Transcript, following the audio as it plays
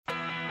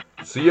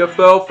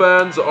CFL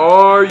fans,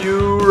 are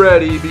you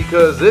ready?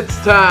 Because it's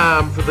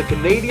time for the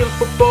Canadian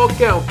Football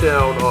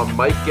Countdown on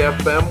Mike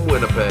FM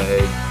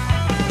Winnipeg.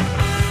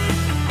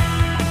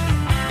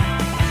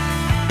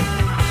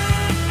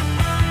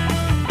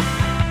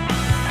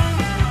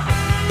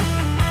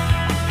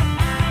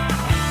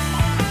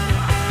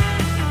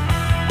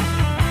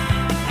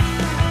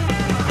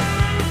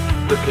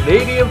 The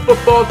Canadian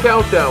Football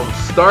Countdown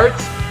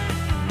starts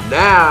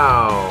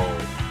now.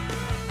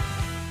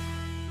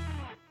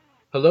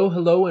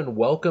 Hello, and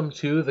welcome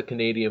to the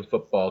Canadian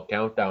Football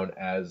Countdown.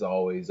 As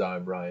always,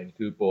 I'm Ryan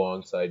Coop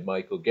alongside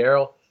Michael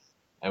Garrell,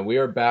 and we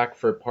are back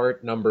for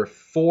part number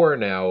 4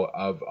 now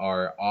of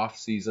our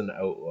Offseason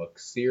Outlook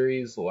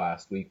series.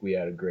 Last week we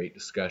had a great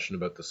discussion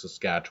about the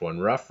Saskatchewan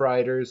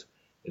Roughriders,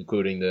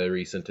 including the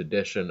recent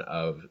addition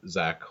of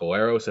Zach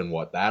Collaros and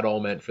what that all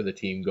meant for the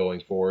team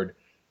going forward.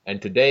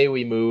 And today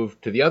we move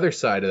to the other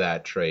side of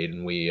that trade,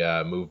 and we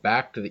move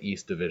back to the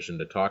East Division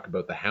to talk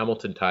about the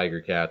Hamilton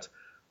Tiger Cats.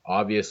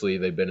 Obviously,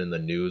 they've been in the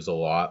news a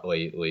lot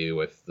lately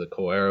with the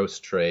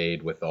Collaros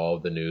trade, with all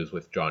of the news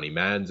with Johnny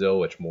Manziel,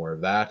 which more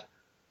of that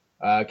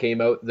came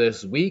out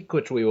this week,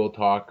 which we will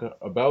talk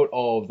about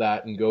all of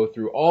that and go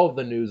through all of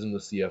the news in the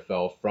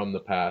CFL from the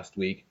past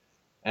week.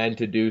 And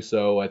to do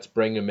so, let's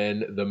bring him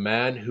in, the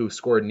man who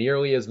scored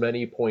nearly as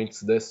many points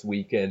this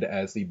weekend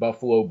as the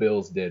Buffalo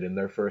Bills did in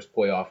their first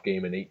playoff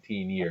game in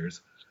 18 years.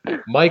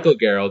 Michael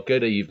Garrell,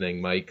 good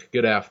evening, Mike.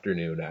 Good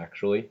afternoon,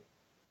 actually.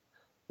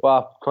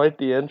 Wow, quite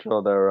the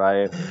intro there,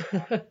 Ryan.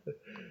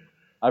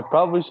 I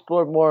probably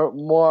scored more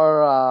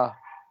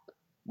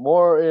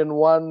in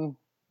one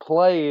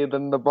play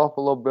than the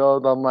Buffalo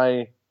Bills on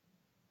my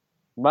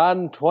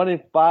Madden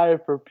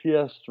 25 for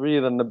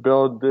PS3 than the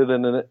Bills did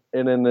in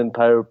an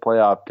entire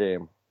playoff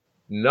game.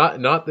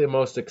 Not the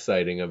most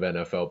exciting of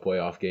NFL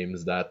playoff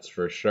games, that's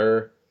for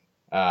sure.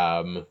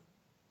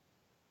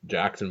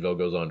 Jacksonville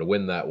goes on to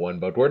win that one,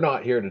 but we're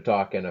not here to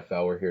talk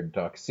NFL. We're here to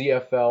talk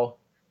CFL.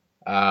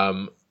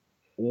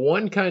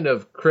 One kind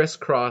of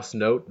crisscross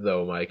note,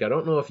 though, Mike. I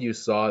don't know if you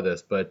saw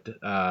this, but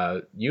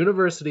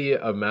University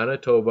of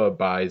Manitoba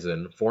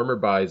Bison, former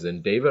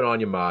Bison, David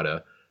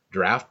Onyemata,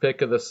 draft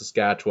pick of the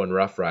Saskatchewan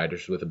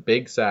Roughriders with a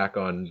big sack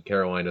on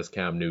Carolina's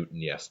Cam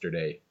Newton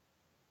yesterday.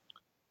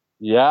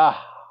 Yeah.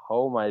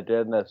 Oh, my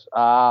goodness.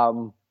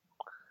 David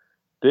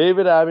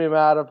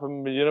Onyemata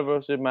from the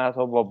University of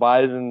Manitoba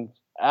Bison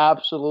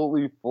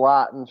absolutely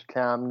flattens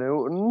Cam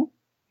Newton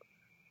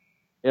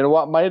in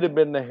what might have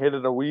been the hit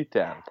of the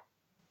weekend.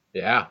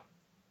 Yeah,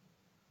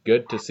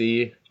 good to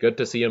see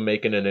him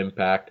making an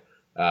impact.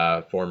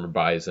 Former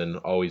Bison,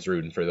 always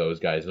rooting for those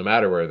guys, no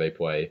matter where they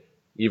play,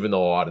 even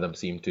though a lot of them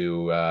seem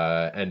to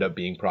end up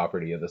being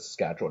property of the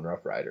Saskatchewan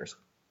Roughriders.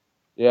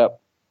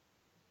 Yep.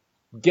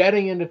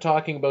 Getting into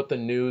talking about the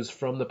news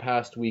from the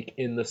past week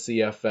in the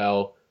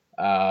CFL,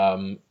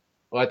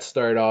 let's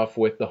start off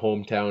with the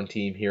hometown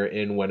team here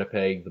in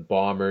Winnipeg, the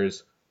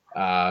Bombers.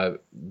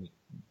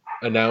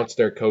 Announced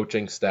their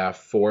coaching staff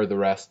for the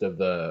rest of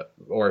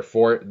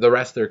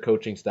their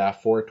coaching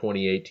staff for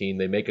 2018.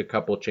 They make a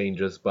couple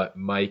changes, but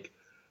Mike,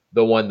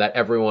 the one that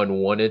everyone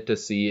wanted to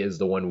see is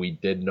the one we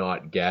did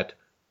not get.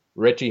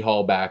 Richie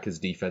Hall back as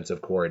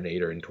defensive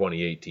coordinator in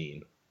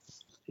 2018.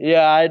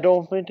 Yeah, I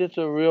don't think it's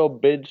a real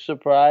big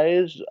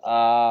surprise.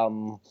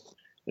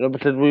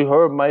 Because we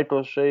heard Mike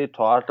O'Shea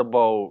talk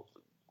about,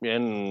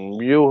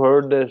 and you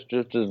heard this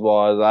just as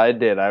well as I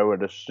did, I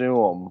would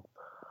assume.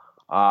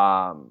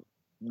 A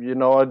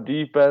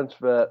defense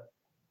that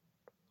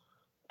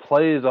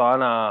plays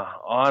on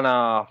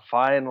a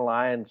fine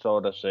line,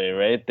 so to say,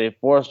 right? They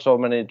force so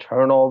many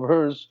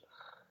turnovers,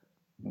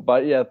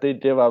 but yet they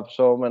give up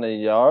so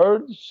many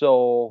yards.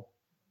 So,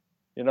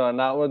 and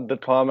that was the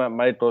comment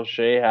Mike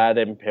O'Shea had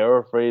in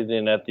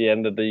paraphrasing at the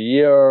end of the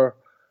year.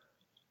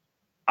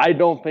 I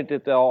don't think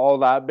it's all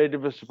that big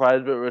of a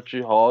surprise that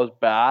Richie Hall is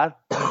back,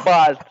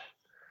 but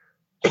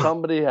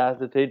somebody has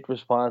to take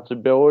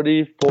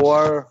responsibility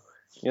for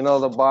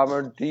the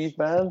Bomber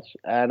defense,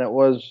 and it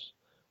was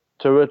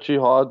to Richie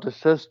Hall's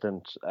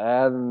assistance.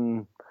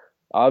 And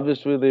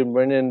obviously they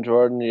bring in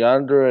Jordan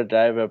Younger, a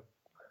guy that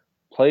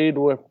played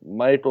with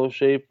Michael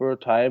Shea for a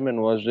time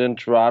and was in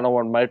Toronto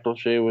when Michael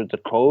Shea was the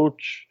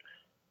coach.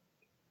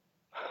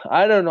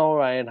 I don't know,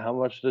 Ryan, how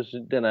much this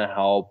is going to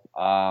help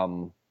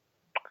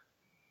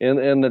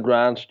in the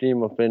grand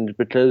scheme of things,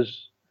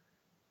 because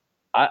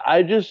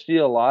I just see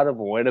a lot of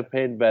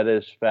Winnipeg that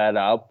is fed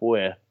up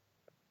with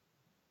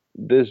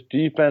this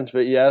defense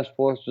that, yes,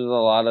 forces a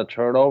lot of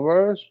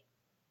turnovers,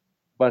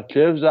 but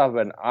gives up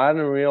an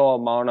unreal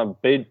amount of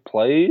big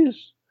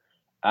plays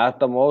at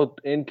the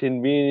most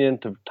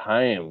inconvenient of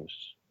times.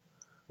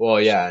 Well,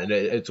 yeah, and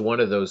it's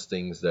one of those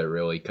things that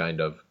really kind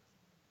of,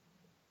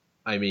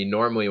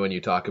 normally when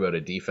you talk about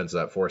a defense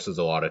that forces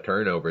a lot of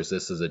turnovers,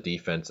 this is a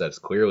defense that's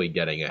clearly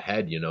getting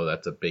ahead.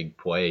 That's a big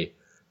play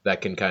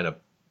that can kind of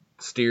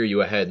steer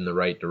you ahead in the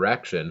right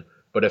direction.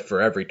 But if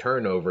for every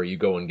turnover you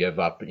go and give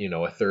up, a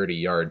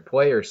 30-yard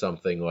play or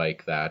something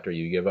like that, or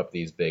you give up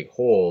these big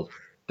holes,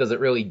 does it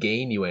really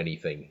gain you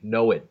anything?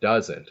 No, it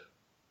doesn't.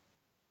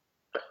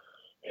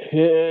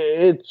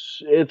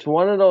 It's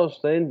one of those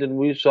things, and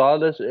we saw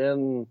this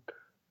in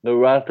the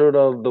record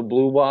of the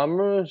Blue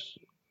Bombers.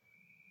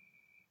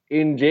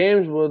 In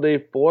games where they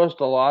forced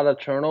a lot of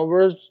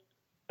turnovers,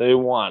 they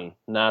won,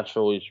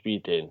 naturally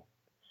speaking.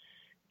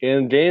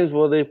 In games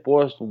where they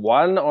forced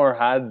one or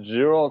had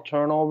zero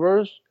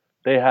turnovers,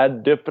 they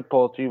had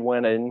difficulty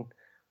winning.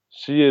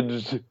 See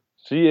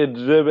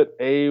Exhibit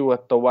A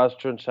with the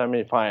Western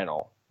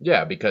semifinal.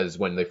 Yeah, because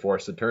when they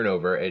force a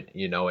turnover, it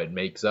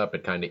makes up,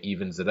 it kind of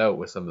evens it out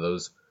with some of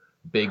those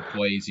big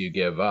plays you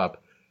give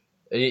up.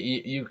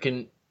 You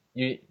can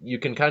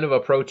kind of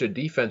approach a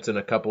defense in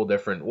a couple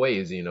different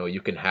ways.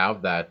 You can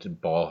have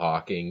that ball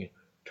hawking,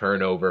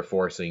 turnover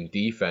forcing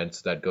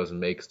defense that goes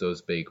and makes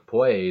those big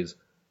plays,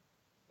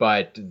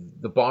 but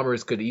the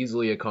Bombers could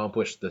easily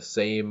accomplish the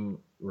same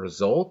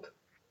result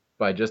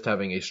by just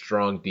having a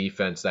strong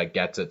defense that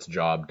gets its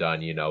job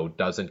done,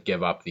 doesn't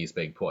give up these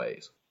big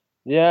plays.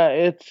 Yeah,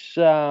 it's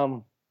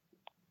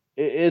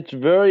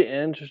very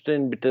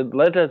interesting because,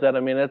 like I said, I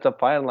mean, it's a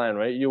fine line,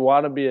 right? You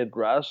want to be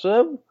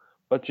aggressive,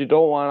 but you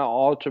don't want to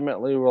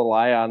ultimately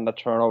rely on the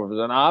turnovers.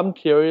 And I'm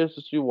curious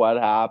to see what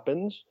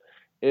happens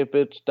if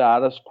it's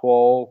status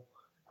quo.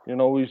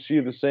 We see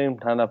the same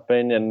kind of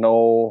thing, and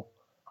no,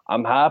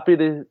 I'm happy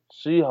to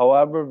see,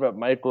 however, that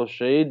Michael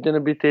Shea going to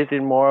be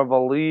taking more of a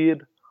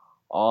lead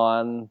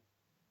on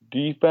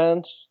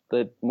defense,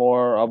 that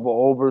more of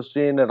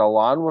overseeing it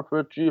along with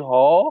Richie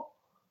Hall.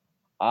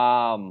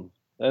 And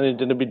he's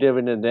going to be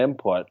giving his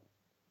input.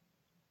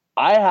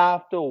 I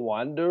have to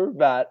wonder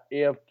that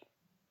if,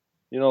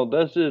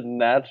 this is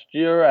next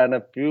year and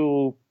a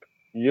few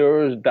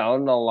years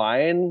down the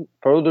line,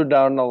 further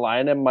down the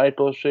line in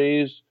Michael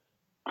Shea's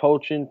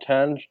coaching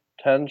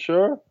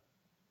tenure,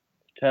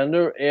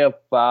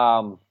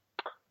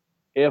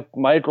 if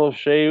Michael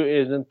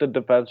Shea isn't the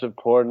defensive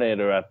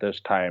coordinator at this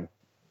time.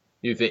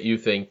 You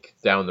think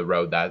down the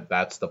road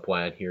that's the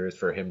plan here, is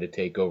for him to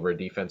take over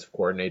defensive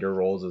coordinator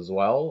roles as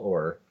well,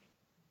 or?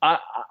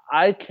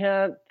 I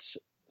can't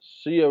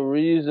see a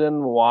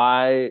reason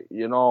why,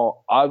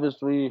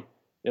 obviously,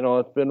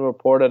 it's been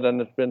reported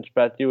and it's been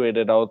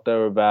speculated out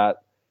there that,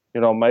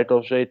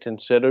 Michael Shea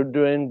considered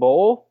doing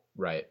both.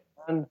 Right.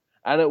 And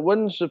it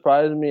wouldn't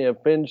surprise me if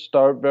things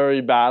start very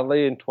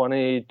badly in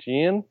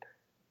 2018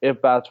 if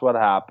that's what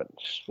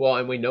happens. Well,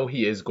 and we know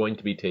he is going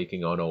to be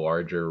taking on a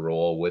larger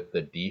role with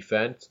the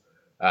defense.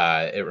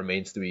 It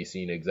remains to be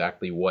seen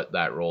exactly what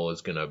that role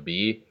is going to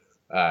be.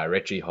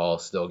 Richie Hall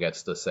still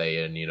gets to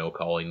say in,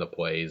 calling the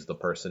plays, the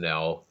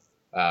personnel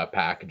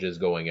packages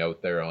going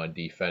out there on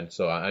defense.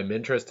 So I'm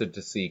interested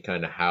to see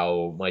kind of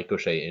how Mike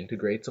O'Shea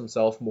integrates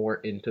himself more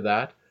into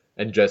that,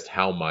 and just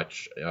how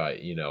much,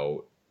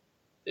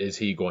 is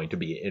he going to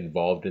be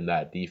involved in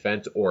that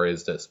defense, or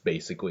is this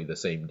basically the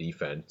same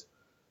defense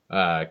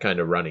kind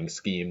of running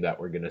scheme that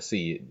we're going to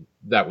see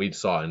that we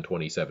saw in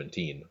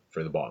 2017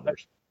 for the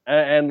Bombers?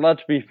 And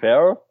let's be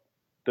fair,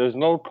 there's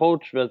no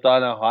coach that's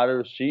on a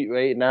hotter seat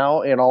right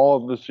now in all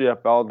of the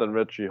CFL than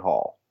Richie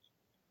Hall.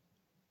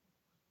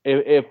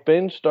 If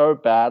things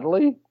start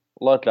badly,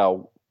 look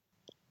out.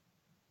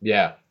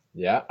 Yeah,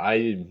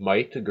 I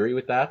might agree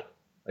with that.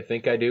 I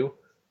think I do.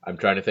 I'm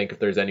trying to think if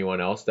there's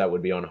anyone else that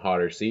would be on a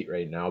hotter seat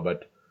right now,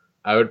 but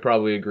I would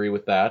probably agree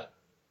with that.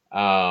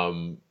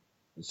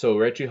 So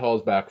Richie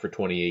Hall's back for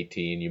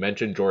 2018. You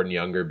mentioned Jordan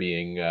Younger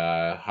being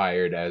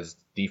hired as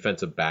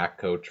defensive back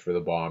coach for the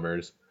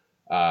Bombers.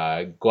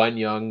 Glenn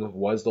Young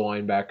was the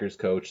linebackers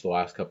coach the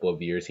last couple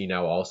of years. He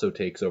now also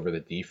takes over the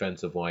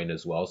defensive line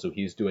as well, so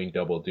he's doing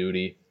double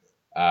duty.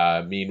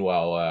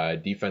 Meanwhile,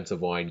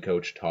 defensive line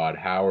coach Todd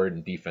Howard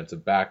and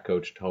defensive back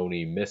coach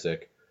Tony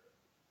Missick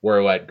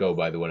were let go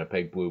by the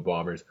Winnipeg Blue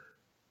Bombers.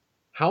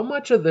 How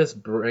much of this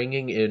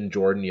bringing in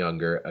Jordan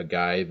Younger, a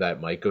guy that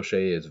Mike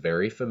O'Shea is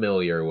very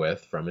familiar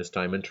with from his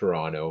time in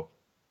Toronto,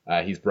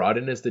 he's brought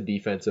in as the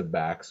defensive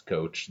backs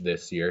coach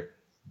this year.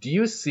 Do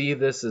you see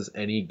this as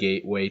any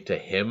gateway to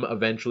him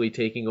eventually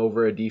taking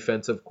over a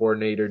defensive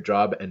coordinator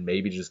job, and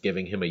maybe just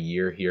giving him a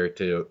year here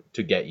to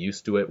get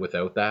used to it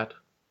without that?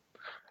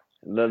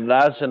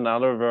 That's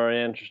another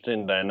very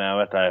interesting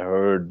dynamic I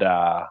heard.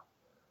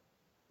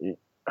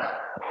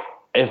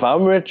 If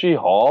I'm Richie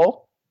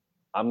Hall,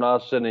 I'm not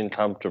sitting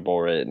comfortable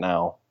right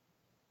now.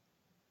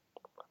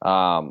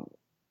 And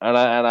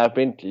I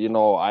think,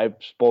 I've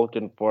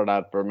spoken for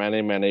that for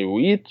many, many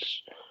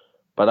weeks.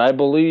 But I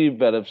believe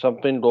that if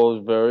something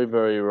goes very,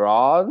 very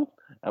wrong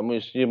and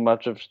we see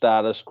much of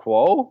status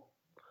quo,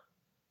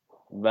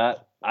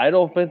 that I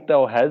don't think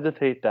they'll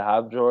hesitate to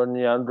have Jordan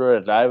Younger,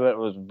 a guy that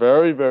was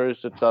very, very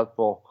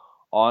successful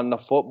on the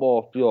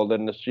football field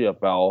in the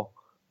CFL,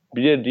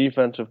 be a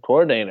defensive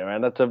coordinator.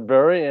 And it's a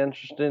very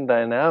interesting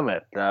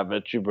dynamic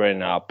that you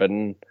bring up.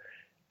 And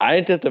I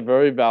think it's a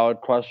very valid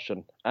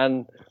question.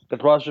 And the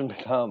question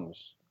becomes,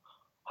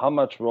 how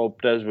much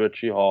rope does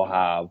Richie Hall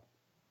have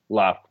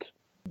left?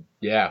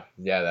 Yeah,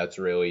 that's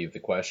really the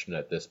question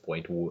at this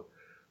point.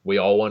 We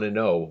all want to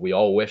know. We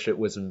all wish it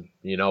was,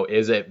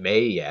 is it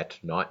May yet,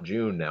 not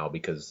June now,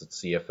 because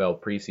CFL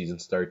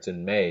preseason starts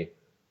in May.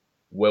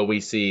 Will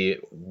we see,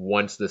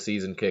 once the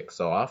season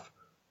kicks off,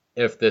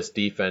 if this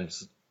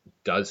defense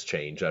does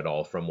change at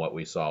all from what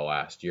we saw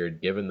last year,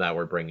 given that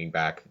we're bringing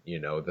back,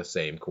 the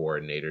same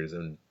coordinators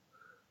and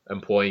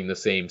employing the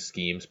same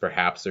schemes.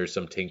 Perhaps there's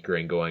some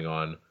tinkering going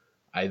on.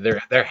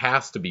 There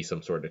has to be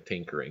some sort of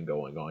tinkering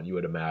going on. You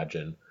would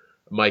imagine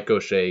Mike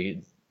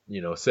O'Shea,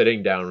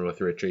 sitting down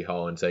with Richie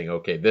Hall and saying,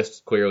 "Okay,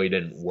 this clearly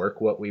didn't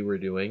work. What we were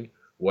doing.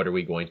 What are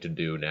we going to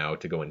do now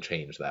to go and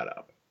change that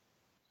up?"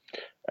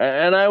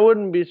 And I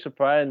wouldn't be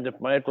surprised if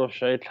Michael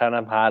Shea kind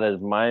of had his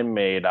mind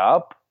made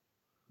up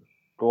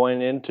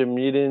going into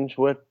meetings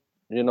with,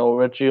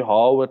 Richie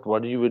Hall with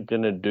what he was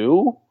going to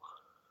do.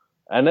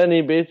 And then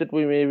he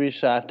basically maybe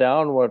sat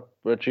down with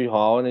Richie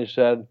Hall and he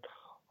said,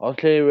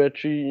 "Okay,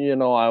 Richie,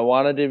 I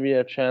want to give you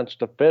a chance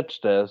to fix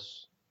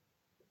this.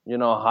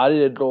 How do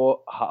you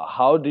go?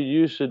 How do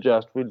you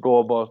suggest we go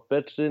about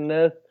fixing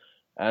this?"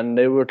 And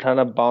they were kind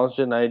of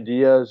bouncing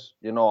ideas,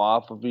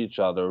 off of each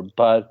other.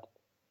 But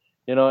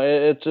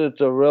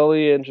it's a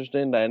really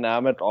interesting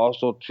dynamic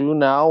also too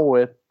now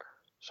with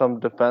some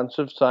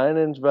defensive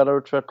signings that are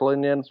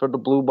trickling in for the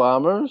Blue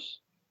Bombers.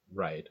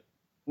 Right.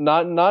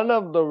 None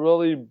of the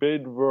really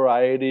big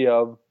variety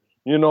of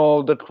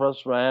the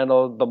Chris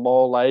Randall, the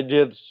Mo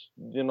Ligets,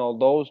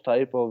 those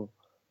type of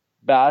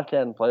back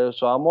end players.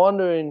 So I'm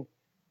wondering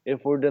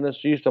if we're gonna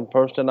see some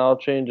personnel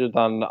changes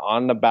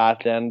on the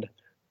back end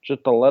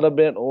just a little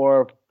bit,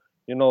 or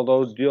if,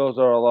 those deals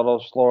are a little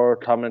slower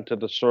coming to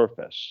the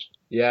surface.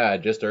 Yeah,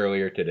 just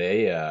earlier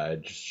today,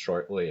 just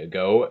shortly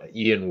ago,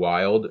 Ian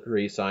Wild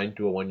re-signed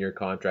to a 1-year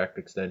contract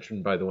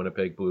extension by the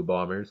Winnipeg Blue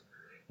Bombers.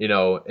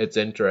 It's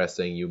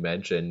interesting you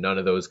mentioned none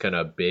of those kind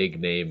of big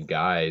name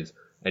guys,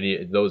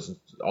 and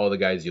all the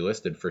guys you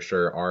listed for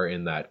sure are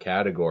in that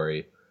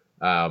category.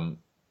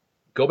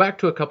 Go back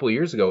to a couple of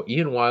years ago,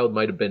 Ian Wild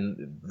might have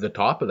been the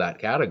top of that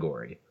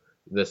category.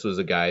 This was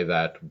a guy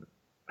that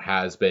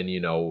has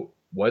been,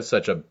 was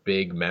such a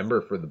big member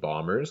for the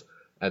Bombers,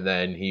 and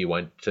then he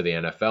went to the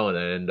NFL and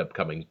then ended up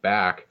coming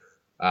back.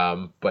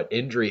 But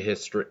injury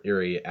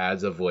history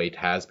as of late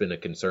has been a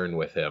concern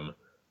with him.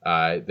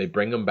 They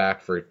bring him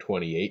back for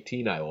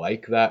 2018. I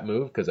like that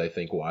move because I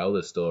think Wild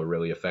is still a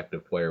really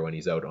effective player when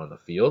he's out on the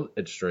field.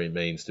 It just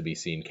remains to be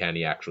seen, can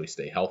he actually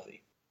stay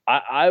healthy?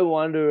 I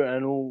wonder,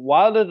 and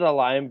Wild is a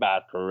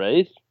linebacker,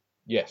 right?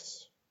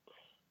 Yes.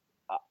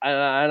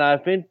 And I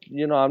think,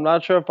 I'm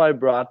not sure if I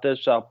brought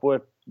this up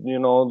with,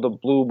 the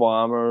Blue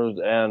Bombers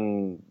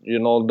and,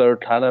 their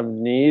kind of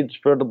needs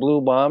for the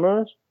Blue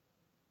Bombers.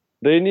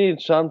 They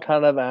need some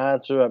kind of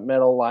answer at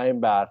middle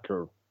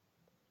linebacker.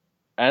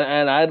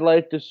 And I'd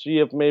like to see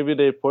if maybe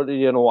they put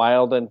Ian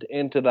Wild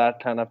into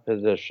that kind of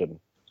position.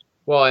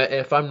 Well,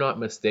 if I'm not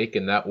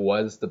mistaken, that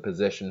was the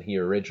position he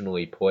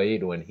originally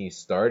played when he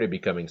started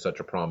becoming such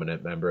a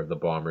prominent member of the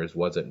Bombers,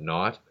 was it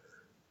not?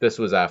 This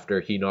was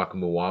after Henoc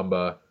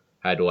Muamba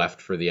had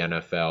left for the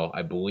NFL.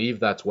 I believe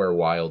that's where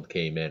Wild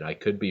came in. I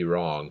could be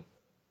wrong.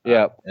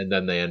 Yeah. And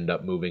then they end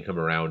up moving him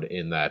around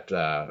in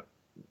that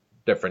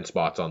different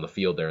spots on the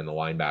field there in the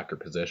linebacker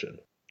position.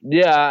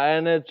 Yeah,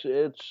 and it's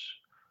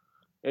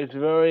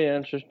very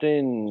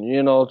interesting,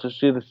 to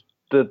see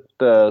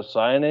the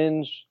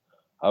signings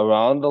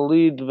around the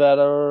league that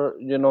are,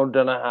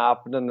 gonna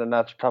happen in the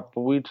next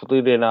couple of weeks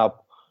leading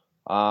up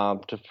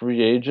to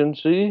free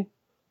agency.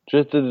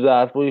 Just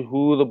exactly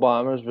who the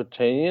Bombers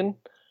retain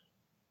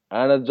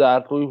and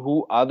exactly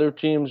who other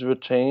teams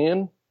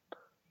retain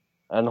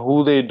and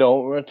who they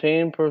don't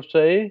retain per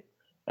se.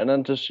 And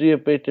then to see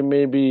if they can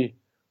maybe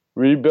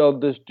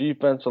rebuild this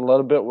defense a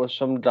little bit with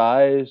some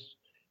guys,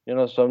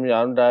 some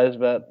young guys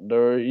that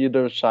they're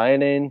either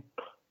signing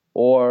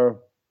or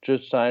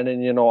just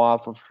signing,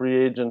 off of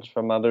free agents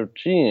from other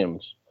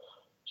teams.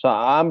 So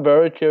I'm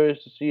very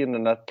curious to see in the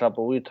next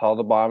couple of weeks how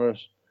the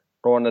Bombers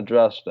go and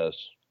address this.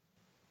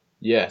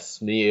 Yes,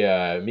 me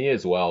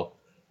as well.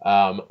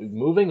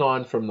 Moving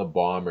on from the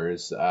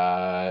Bombers,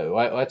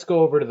 let's go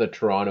over to the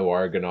Toronto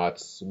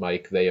Argonauts,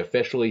 Mike. They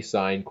officially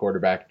signed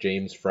quarterback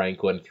James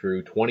Franklin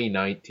through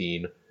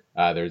 2019.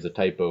 There's a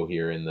typo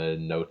here in the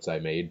notes I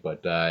made,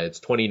 but it's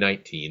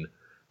 2019.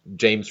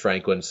 James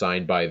Franklin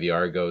signed by the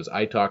Argos.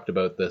 I talked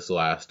about this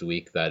last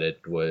week that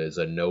it was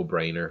a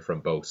no-brainer from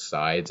both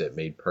sides. It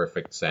made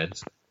perfect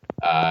sense.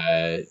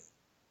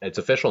 It's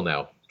official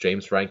now.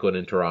 James Franklin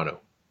in Toronto.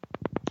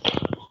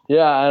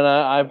 Yeah, and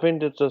I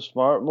think it's a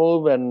smart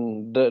move.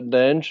 And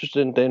the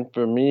interesting thing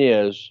for me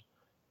is,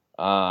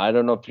 I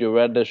don't know if you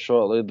read this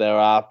shortly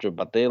thereafter,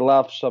 but they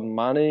left some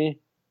money,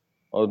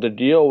 or the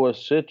deal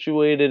was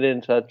situated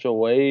in such a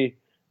way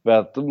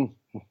that,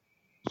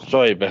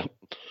 sorry, but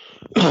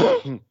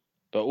that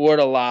would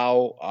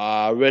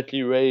allow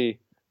Ricky Ray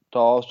to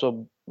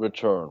also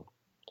return.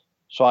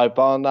 So I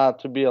found that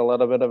to be a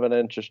little bit of an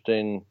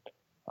interesting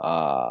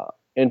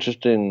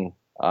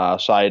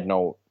side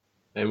note.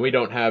 And we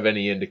don't have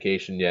any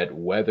indication yet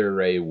whether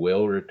Ray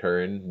will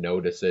return.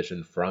 No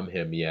decision from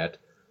him yet.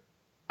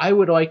 I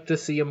would like to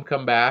see him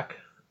come back,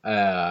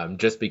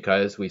 just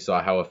because we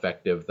saw how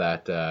effective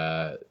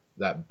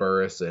that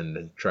Burris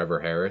and Trevor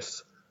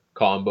Harris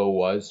combo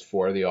was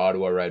for the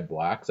Ottawa Red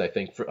Blacks. I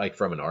think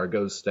from an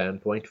Argos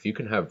standpoint, if you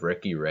can have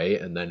Ricky Ray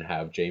and then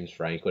have James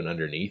Franklin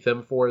underneath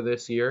him for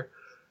this year,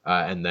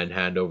 and then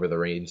hand over the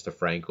reins to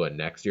Franklin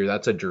next year,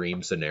 that's a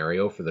dream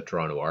scenario for the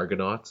Toronto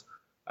Argonauts.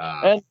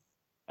 And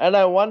and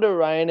I wonder,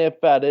 Ryan,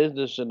 if that is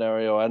the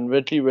scenario, and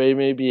Richie Ray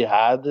maybe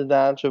has his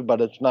answer,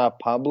 but it's not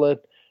public,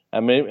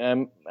 and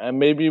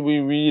maybe we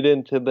read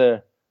into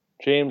the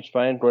James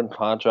Franklin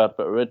contract,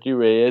 but Richie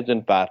Ray is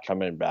in fact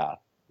coming back,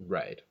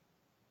 Right.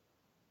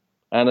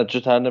 and it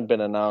just hasn't been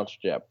announced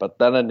yet. But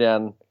then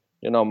again,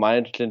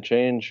 minds can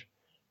change,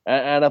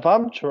 and if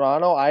I'm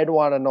Toronto, I'd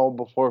want to know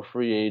before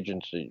free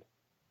agency.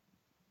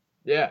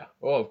 Yeah.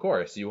 Well, of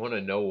course, you want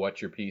to know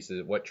what your piece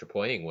is, what you're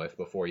playing with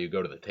before you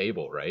go to the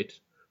table, right?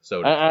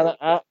 So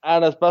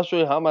And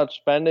especially how much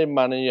spending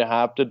money you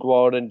have to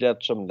go out and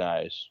get some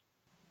guys.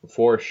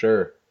 for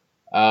sure.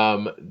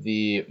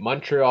 The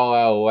Montreal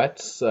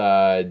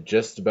Alouettes,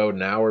 just about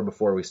an hour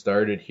before we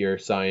started here,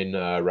 signed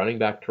running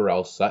back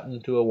Terrell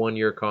Sutton to a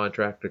 1-year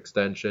contract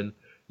extension.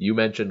 You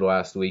mentioned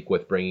last week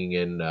with bringing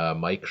in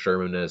Mike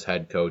Sherman as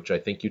head coach. I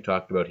think you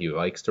talked about he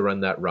likes to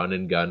run that run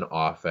and gun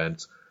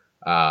offense.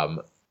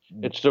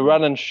 It's the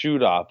run and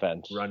shoot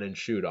offense. Run and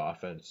shoot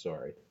offense,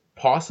 sorry.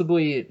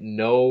 Possibly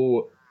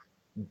no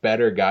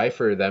better guy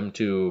for them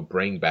to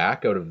bring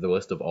back out of the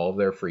list of all of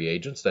their free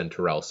agents than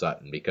Terrell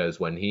Sutton, because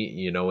when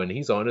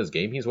he's on his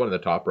game, he's one of the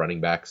top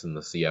running backs in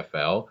the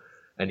CFL,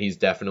 and he's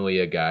definitely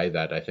a guy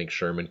that I think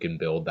Sherman can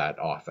build that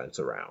offense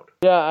around.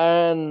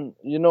 Yeah, and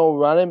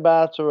running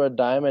backs are a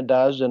dime a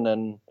dozen,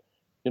 and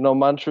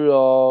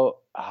Montreal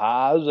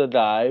has a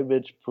guy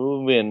that's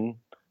proven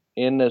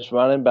in this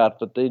running back,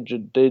 but they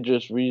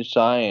just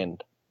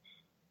re-signed.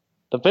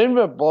 The thing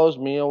that blows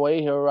me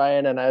away here,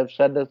 Ryan, and I've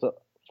said this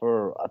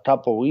for a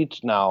couple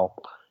weeks now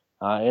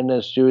in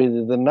this series,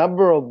 is the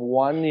number of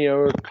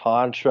 1-year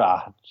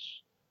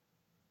contracts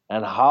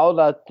and how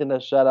that's going to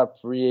set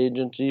up free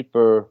agency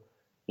for,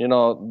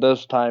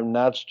 this time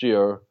next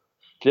year,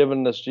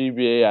 given the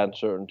CBA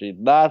uncertainty.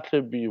 That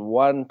could be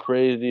one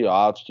crazy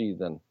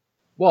offseason.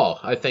 Well,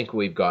 I think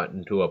we've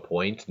gotten to a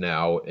point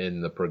now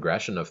in the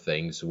progression of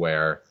things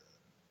where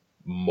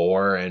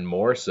more and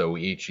more so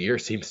each year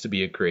seems to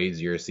be a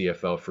crazier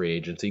CFL free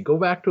agency. Go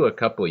back to a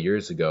couple of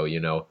years ago,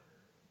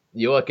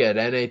 you look at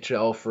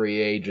NHL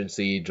free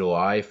agency,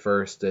 July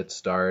 1st it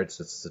starts.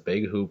 It's a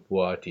big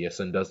hoopla.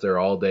 TSN does their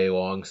all day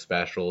long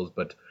specials,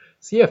 but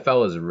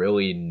CFL has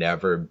really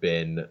never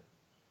been,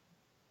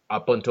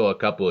 up until a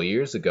couple of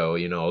years ago,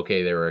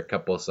 okay, there were a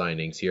couple of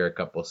signings here, a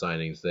couple of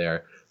signings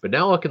there. But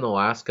now look, in the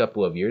last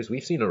couple of years,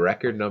 we've seen a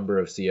record number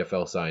of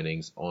CFL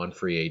signings on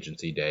free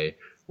agency day,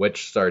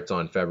 which starts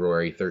on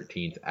February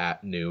 13th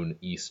at noon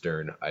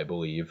Eastern, I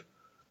believe.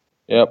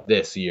 Yep.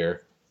 This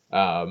year.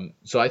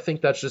 So I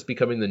think that's just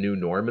becoming the new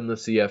norm in the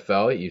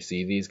CFL. You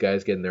see these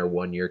guys getting their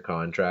 1-year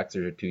contracts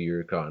or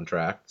 2-year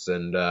contracts,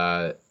 and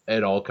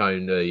it all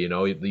kind of,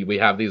 we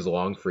have these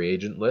long free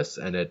agent lists,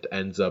 and it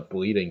ends up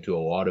leading to a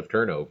lot of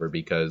turnover,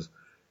 because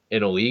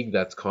in a league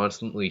that's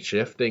constantly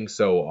shifting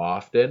so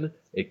often,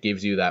 it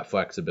gives you that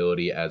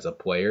flexibility as a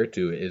player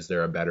to, is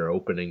there a better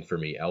opening for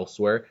me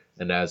elsewhere?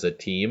 And as a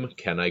team,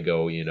 can I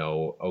go,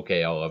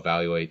 okay, I'll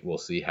evaluate, we'll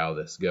see how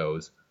this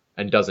goes,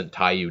 and doesn't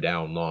tie you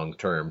down long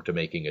term to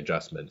making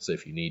adjustments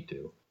if you need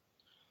to.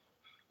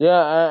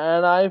 Yeah,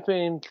 and I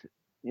think,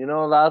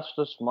 that's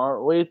the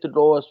smart way to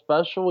go,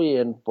 especially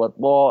in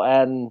football.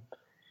 And,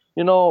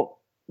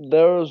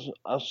 there's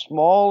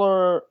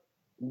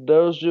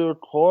your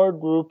core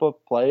group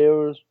of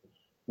players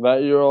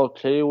that you're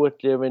okay with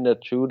giving a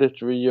 2 to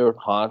 3 year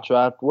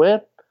contract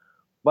with.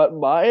 But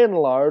by and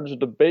large,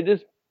 the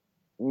biggest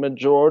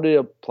majority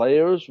of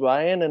players,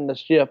 Ryan, in the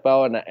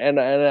CFL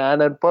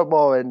and in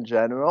football in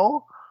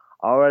general,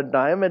 are a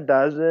dime a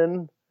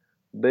dozen.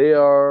 They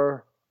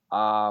are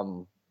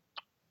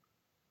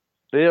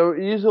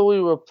easily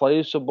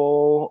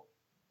replaceable.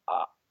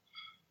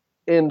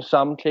 In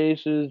some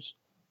cases,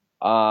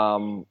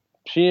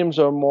 teams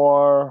are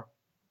more,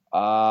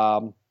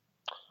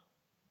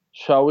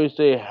 shall we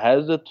say,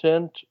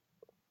 hesitant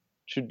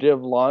to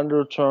give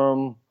longer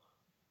term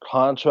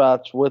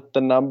contracts with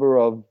the number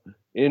of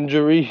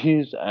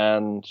injuries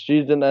and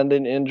season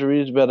ending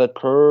injuries that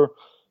occur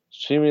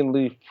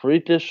seemingly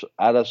freakish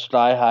at a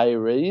sky high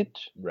rate.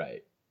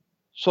 Right.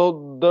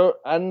 So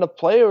the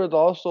players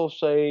also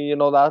say,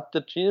 that's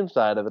the team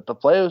side of it. The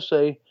players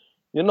say,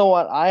 you know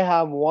what, I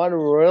have one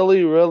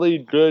really, really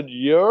good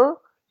year.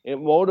 It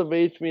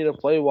motivates me to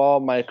play well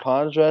my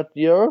contract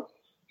year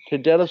to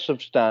get a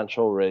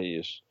substantial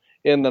raise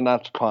in the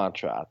next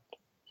contract.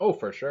 Oh,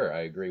 for sure.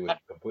 I agree with you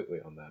completely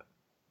on that.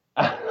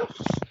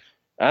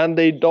 And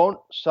they don't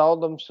sell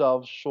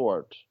themselves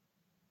short.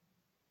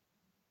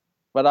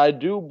 But I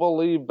do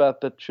believe that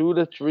the 2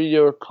 to 3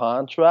 year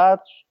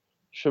contracts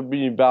should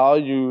be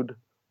valued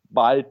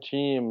by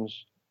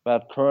teams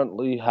that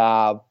currently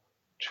have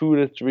 2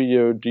 to 3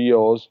 year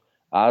deals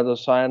as a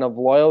sign of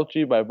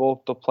loyalty by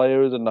both the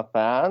players and the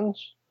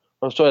fans,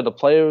 the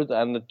players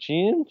and the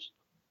teams.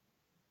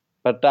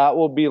 But that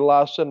will be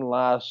less and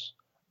less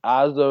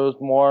as there's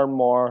more and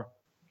more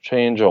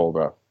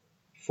changeover.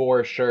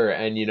 For sure.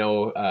 And,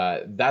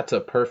 that's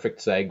a perfect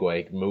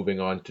segue moving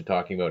on to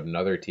talking about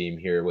another team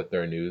here with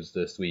their news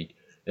this week.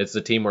 It's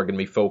the team we're going to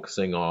be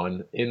focusing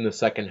on in the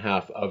second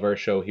half of our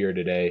show here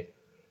today.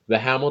 The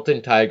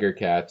Hamilton Tiger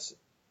Cats.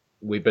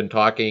 We've been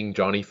talking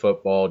Johnny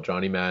Football,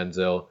 Johnny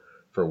Manziel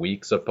for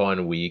weeks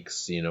upon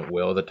weeks.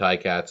 Will the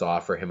Ticats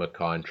offer him a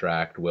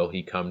contract? Will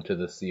he come to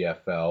the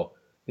CFL?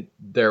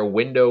 Their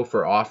window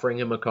for offering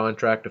him a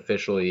contract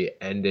officially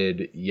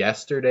ended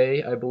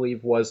yesterday, I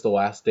believe was the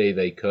last day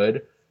they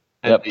could.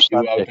 And Yep, they do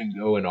out Sunday. and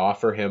go and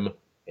offer him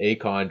a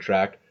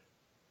contract.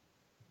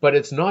 But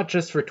it's not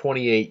just for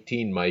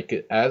 2018,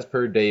 Mike. As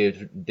per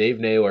Dave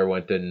Naylor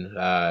went and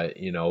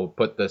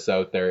put this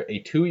out there,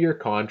 a 2-year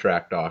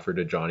contract offer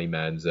to Johnny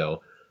Manziel,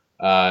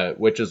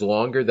 which is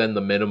longer than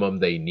the minimum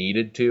they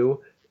needed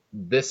to.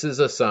 This is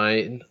a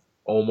sign,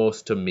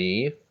 almost to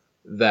me,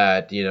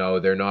 that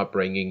they're not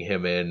bringing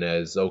him in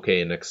as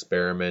okay an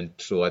experiment.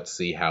 So let's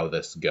see how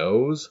this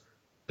goes.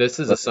 This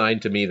is a sign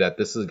to me that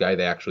this is a guy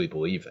they actually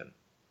believe in.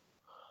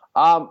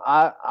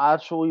 I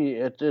actually,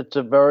 it's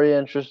a very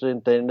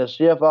interesting thing. The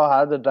CFL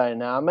has a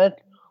dynamic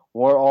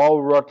where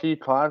all rookie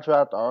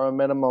contracts are a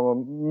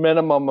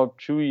minimum of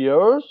 2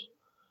 years,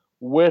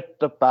 with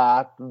the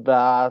fact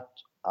that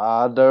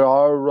there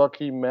are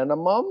rookie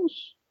minimums,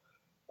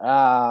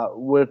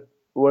 with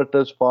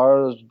as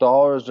far as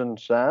dollars and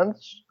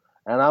cents.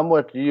 And I'm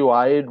with you.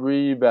 I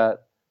agree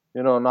that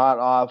not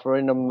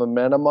offering them the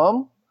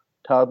minimum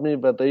tells me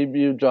that they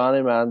view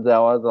Johnny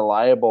Manziel as a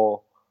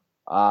liable,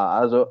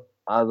 as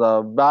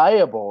a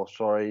viable,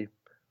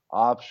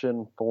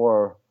 option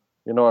for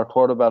a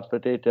quarterback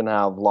that they can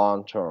have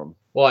long term.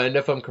 Well, and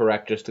if I'm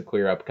correct, just to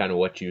clear up kind of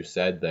what you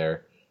said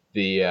there,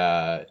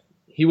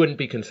 he wouldn't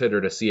be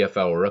considered a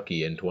CFL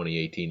rookie in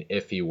 2018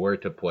 if he were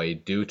to play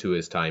due to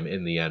his time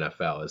in the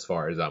NFL, as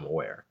far as I'm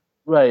aware.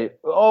 Right.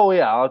 Oh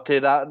yeah. Okay.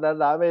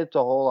 That makes a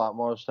whole lot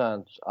more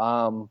sense.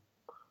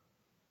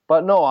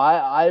 But no,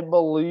 I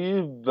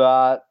believe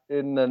that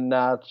in the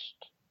next,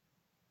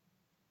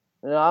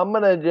 I'm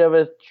gonna give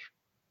it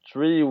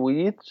 3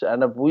 weeks,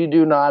 and if we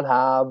do not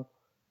have,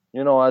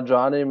 a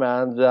Johnny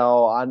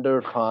Manziel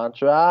under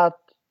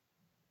contract,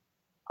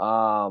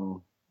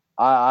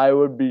 I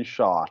would be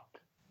shocked.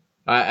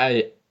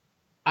 I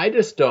I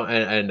just don't,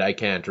 and I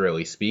can't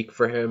really speak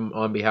for him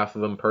on behalf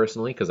of him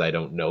personally because I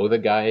don't know the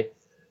guy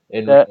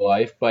in real Yeah.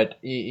 life. But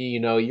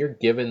you're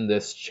given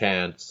this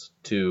chance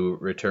to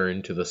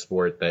return to the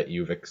sport that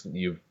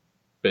you've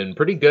been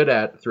pretty good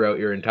at throughout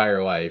your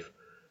entire life.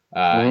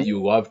 Mhm.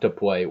 You love to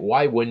play.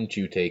 Why wouldn't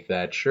you take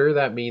that? Sure,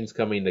 that means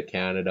coming to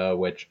Canada,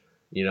 which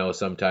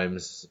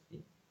sometimes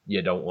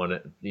you don't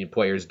want to.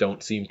 Players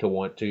don't seem to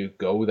want to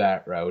go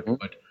that route,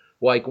 but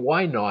like,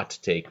 why not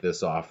take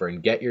this offer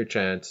and get your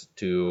chance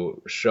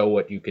to show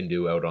what you can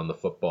do out on the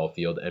football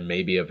field and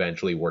maybe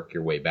eventually work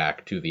your way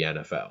back to the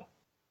NFL?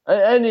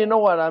 And you know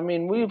what? I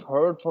mean, we've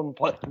heard from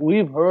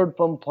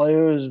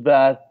players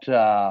that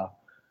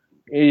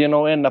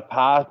in the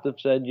past have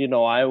said,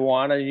 I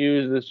want to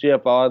use the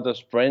CFL as a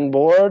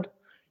springboard,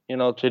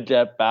 to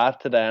get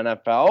back to the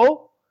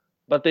NFL,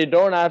 but they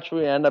don't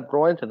actually end up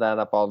going to the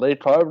NFL. They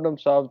carve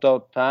themselves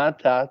out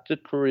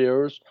fantastic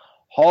careers,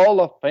 Hall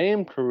of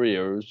Fame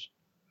careers,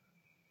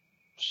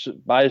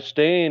 by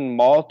staying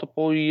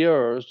multiple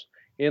years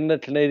in the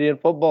Canadian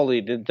Football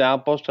League.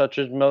 Examples such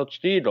as Milt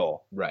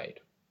Steedle. Right.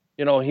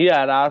 He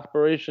had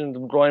aspirations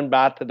of going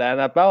back to the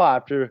NFL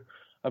after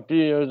a few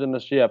years in the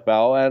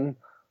CFL, and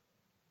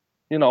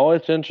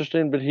it's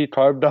interesting, but he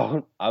carved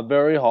out a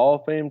very Hall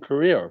of Fame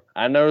career.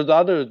 And there's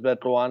others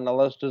that go on the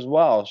list as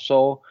well.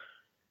 So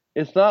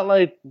it's not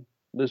like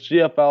the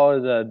CFL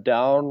is a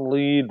down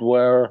lead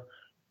where,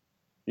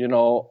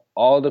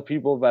 all the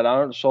people that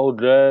aren't so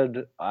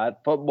good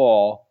at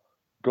football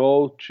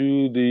go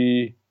to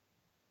the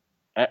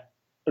eh,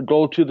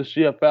 go to the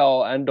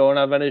CFL and don't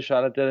have any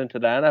shot at getting to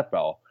the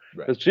NFL.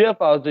 Right. The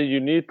CFL is a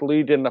unique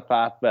league in the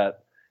fact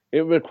that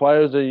it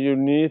requires a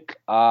unique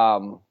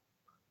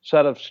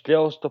set of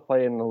skills to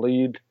play in the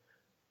league.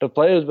 The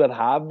players that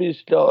have these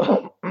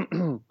skills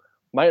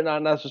might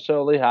not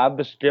necessarily have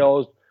the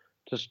skills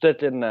to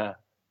stick in the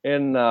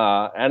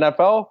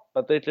NFL,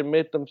 but they can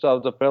make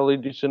themselves a fairly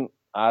decent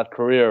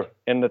career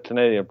in the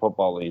Canadian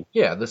Football League.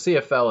 Yeah, the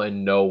CFL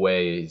in no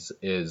ways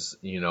is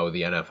the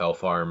NFL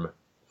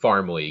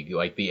farm league,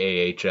 like the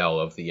AHL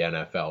of the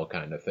NFL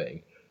kind of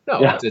thing. No,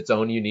 Yeah. it's its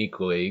own unique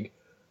league.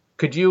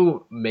 Could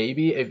you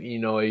maybe, if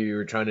you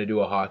were trying to do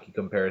a hockey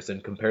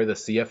comparison, compare the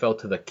CFL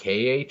to the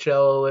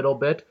KHL a little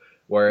bit,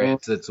 where Mm.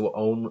 it's its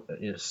own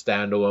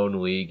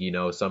standalone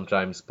league?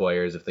 Sometimes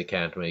players, if they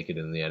can't make it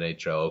in the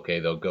NHL, okay,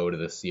 they'll go to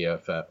the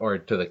CFL or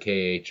to the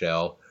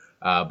KHL.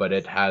 But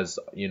it has,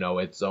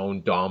 its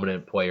own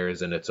dominant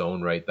players in its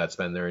own right that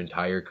spend their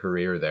entire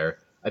career there.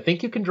 I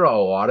think you can draw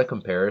a lot of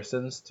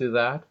comparisons to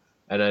that.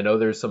 And I know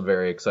there's some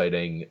very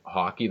exciting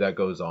hockey that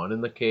goes on in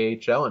the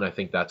KHL, and I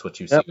think that's what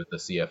you see Yep. with the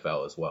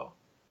CFL as well.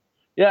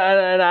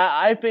 Yeah, and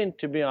I think,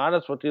 to be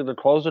honest with you, the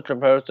closer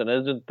comparison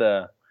isn't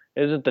the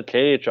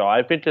KHL.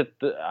 I think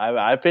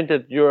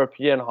that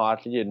European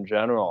hockey in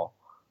general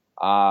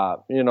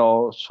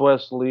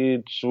Swiss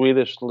lead,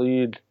 Swedish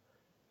lead,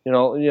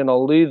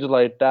 leads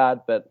like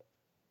that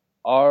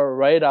are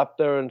right up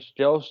there in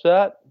skill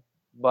set,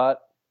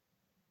 but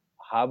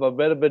have a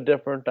bit of a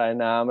different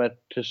dynamic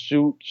to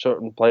suit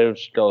certain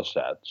players' skill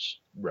sets.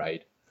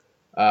 Right.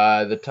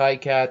 The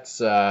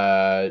Ticats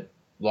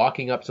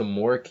locking up some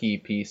more key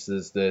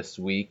pieces this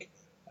week.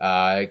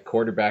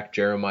 Quarterback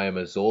Jeremiah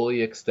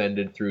Masoli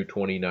extended through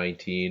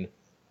 2019,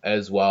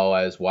 as well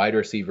as wide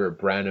receiver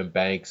Brandon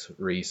Banks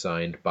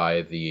re-signed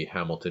by the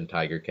Hamilton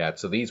Tiger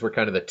Cats. So these were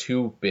kind of the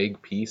two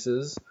big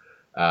pieces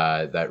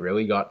that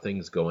really got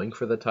things going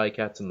for the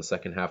Ticats in the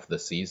second half of the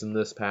season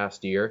this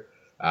past year.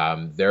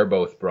 They're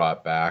both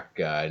brought back,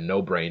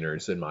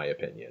 no-brainers in my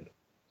opinion.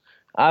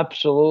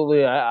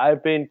 Absolutely. I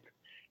think,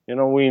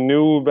 we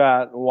knew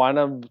that one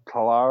of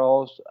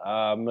Colaro's,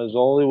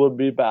 Mazzoli, would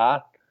be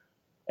back,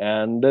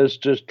 and this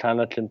just kind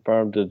of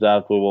confirmed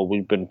exactly what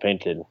we've been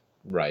thinking.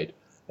 Right.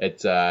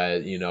 It's,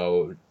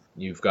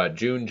 you've got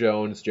June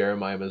Jones,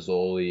 Jeremiah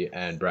Mazzoli,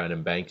 and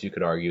Brandon Banks. You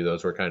could argue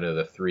those were kind of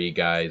the three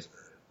guys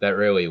that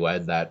really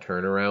led that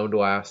turnaround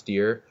last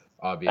year.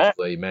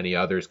 Obviously, many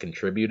others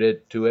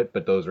contributed to it,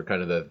 but those were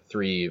kind of the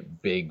three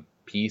big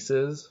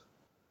pieces.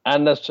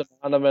 And the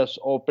synonymous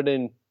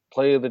opening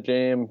play of the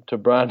game to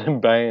Brandon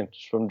Banks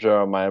from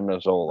Jeremiah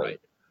Mazzoli. Right.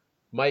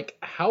 Mike,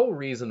 how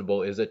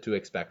reasonable is it to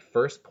expect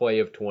first play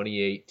of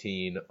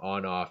 2018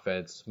 on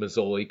offense,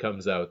 Mazzoli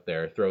comes out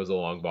there, throws a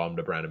long bomb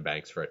to Brandon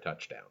Banks for a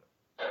touchdown?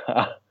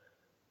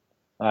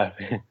 I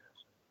mean,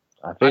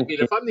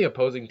 If I'm the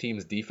opposing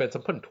team's defense,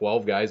 I'm putting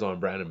 12 guys on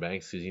Brandon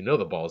Banks because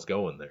the ball's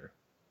going there.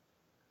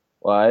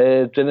 Well,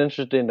 it's an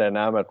interesting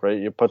dynamic, right?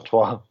 You put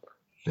 12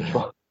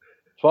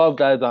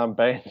 guys on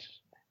Banks,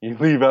 you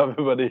leave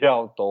everybody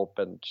else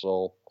open.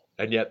 So,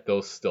 and yet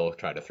they'll still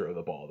try to throw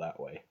the ball that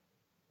way.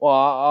 Well,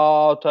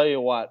 I'll tell you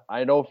what.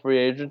 I know free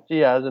agency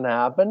hasn't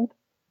happened,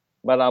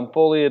 but I'm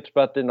fully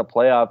expecting a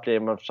playoff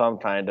game of some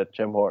kind at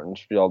Tim Hortons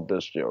Field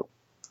this year.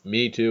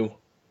 Me too.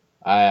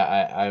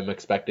 I'm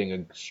expecting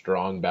a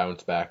strong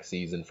bounce back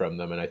season from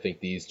them, and I think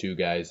these two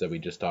guys that we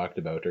just talked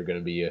about are going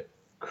to be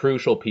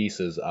crucial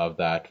pieces of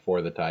that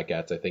for the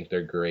Ticats. I think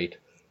they're great.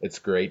 It's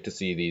great to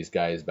see these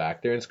guys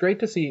back there. And it's great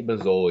to see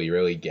Mazzoli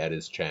really get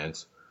his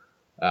chance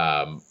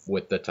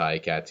with the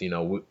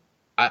Ticats.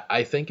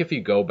 I think if you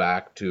go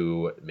back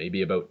to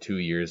maybe about 2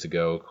 years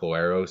ago,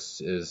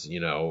 Collaros is,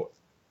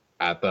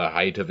 at the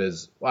height of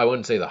I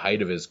wouldn't say the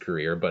height of his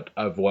career, but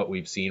of what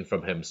we've seen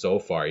from him so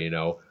far.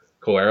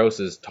 Collaros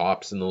is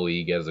tops in the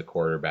league as a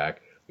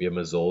quarterback. We have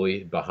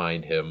Mazzoli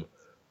behind him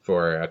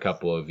for a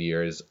couple of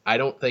years. I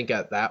don't think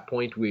at that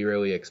point we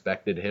really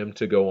expected him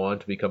to go on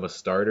to become a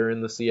starter in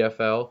the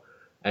CFL.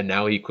 And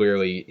now he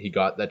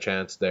got the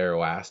chance there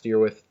last year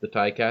with the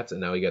Ticats,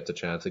 and now he gets a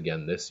chance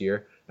again this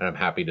year. And I'm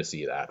happy to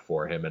see that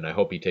for him. And I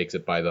hope he takes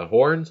it by the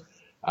horns,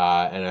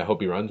 and I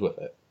hope he runs with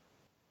it.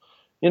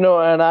 And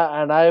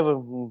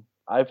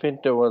I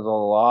think there was a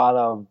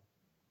lot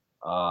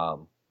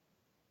of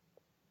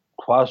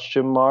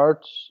question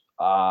marks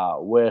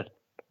with,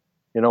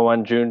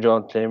 when June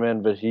Jones came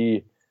in, but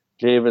he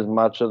gave as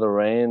much of the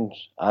reins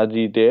as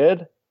he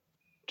did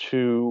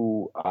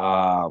to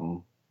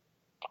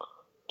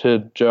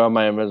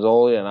Jeremiah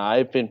Mazzoli, and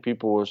I think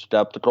people were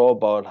skeptical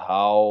about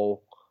how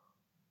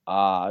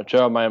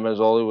Jeremiah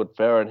Mazzoli would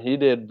fare, and he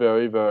did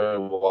very, very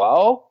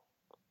well.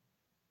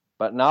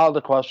 But now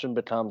the question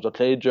becomes,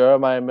 okay,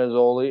 Jeremiah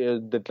Mazzoli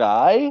is the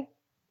guy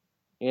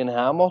in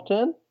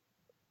Hamilton.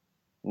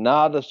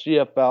 Now the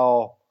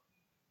CFL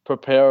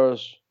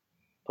prepares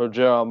for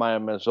Jeremiah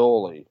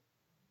Mazzoli.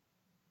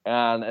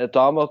 And it's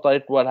almost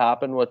like what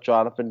happened with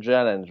Jonathan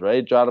Jennings,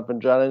 right? Jonathan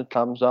Jennings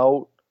comes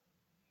out,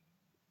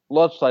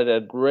 looks like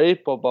a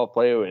great football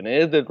player, and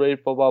is a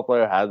great football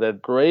player, has a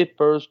great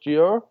first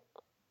year,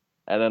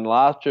 and then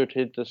last year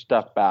takes a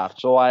step back.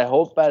 So I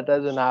hope that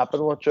doesn't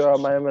happen with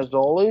Jeremiah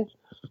Mazzoli,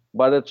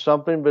 but it's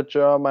something that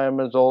Jeremiah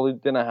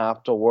Mazzoli didn't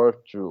have to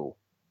work through,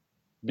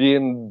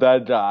 being the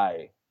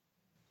guy.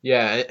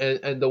 Yeah,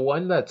 and the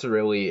one that's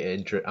really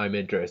I'm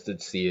interested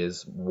to see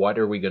is what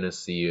are we going to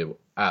see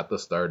at the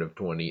start of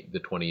the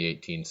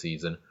 2018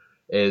 season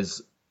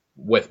is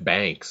with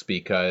Banks,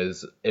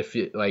 because if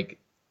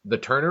the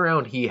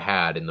turnaround he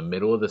had in the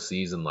middle of the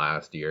season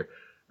last year,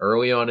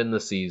 early on in the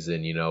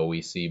season,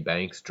 we see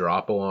Banks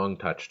drop a long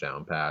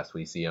touchdown pass.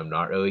 We see him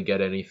not really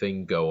get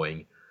anything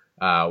going.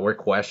 We're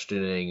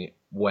questioning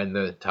when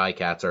the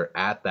Ticats are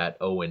at that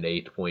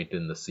 0-8 point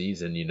in the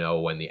season,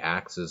 when the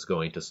axe is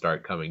going to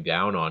start coming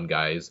down on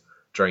guys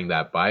during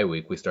that bye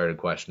week. We started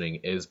questioning,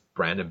 is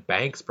Brandon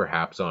Banks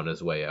perhaps on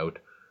his way out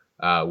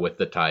with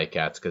the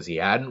Ticats? Because he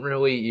hadn't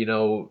really,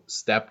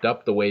 stepped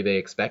up the way they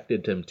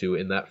expected him to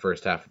in that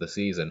first half of the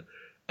season.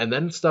 And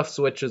then stuff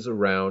switches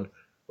around.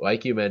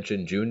 Like you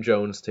mentioned, June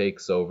Jones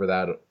takes over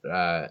the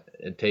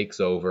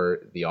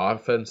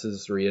offense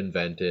is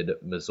reinvented.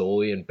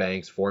 Masoli and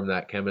Banks form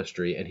that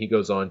chemistry, and he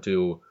goes on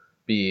to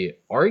be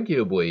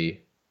arguably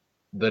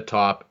the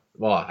top.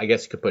 Well, I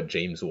guess you could put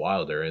James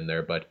Wilder in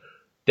there, but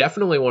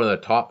definitely one of the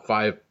top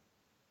 5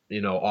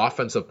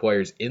 offensive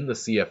players in the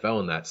CFL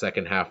in that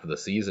second half of the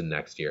season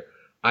next year.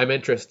 I'm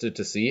interested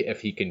to see if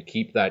he can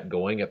keep that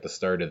going at the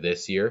start of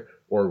this year,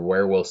 or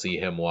where we'll see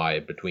him lie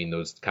between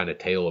those kind of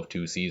tale of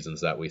two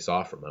seasons that we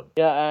saw from him.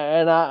 Yeah,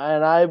 and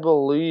I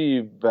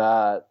believe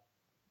that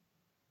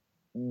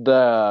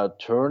the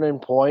turning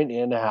point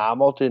in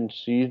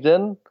Hamilton's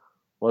season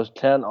was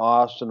Ken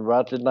Austin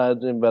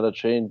recognizing that a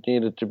change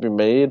needed to be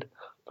made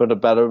for the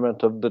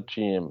betterment of the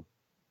team.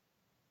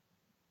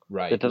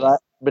 Right.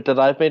 Because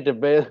I think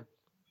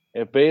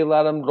if they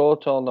let him go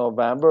till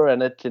November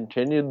and it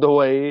continued the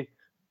way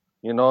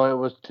it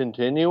was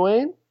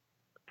continuing,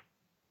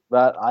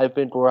 that I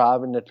think we're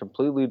having a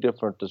completely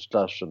different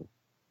discussion.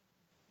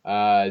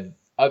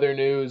 Other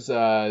news,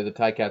 the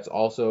Ticats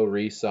also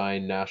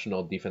re-signed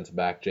national defensive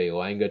back Jay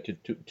Langa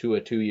to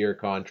a 2-year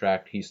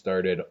contract. He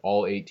started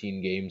all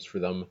 18 games for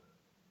them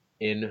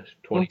in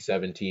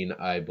 2017,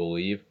 I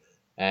believe.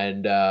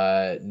 And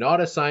not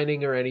a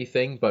signing or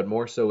anything, but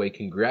more so a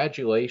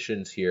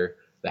congratulations here.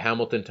 The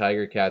Hamilton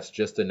Tiger Cats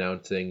just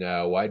announcing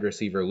wide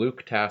receiver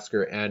Luke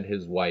Tasker and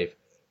his wife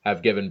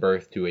have given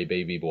birth to a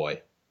baby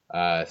boy.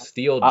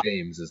 Steele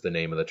James is the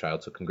name of the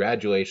child, so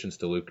congratulations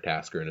to Luke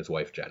Tasker and his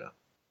wife Jenna.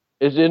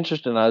 It's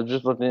interesting. I was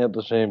just looking at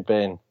the same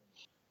thing.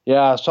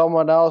 Yeah,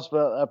 someone else that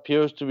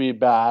appears to be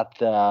back.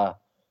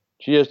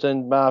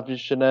 GSN Matthew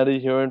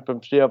Shinetti hearing from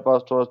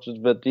CFL sources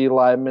that D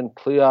lineman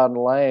Cleon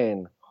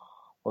Lane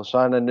will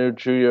sign a new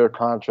 2-year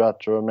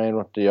contract to remain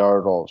with the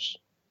Argos.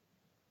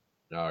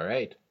 All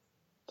right.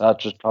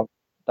 That's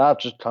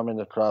just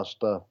coming across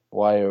the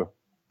wire.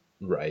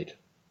 Right.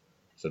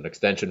 So an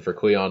extension for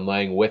Cleon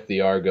Lang with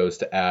the Argos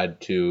to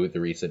add to the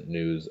recent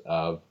news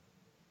of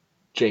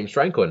James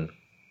Franklin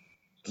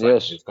signing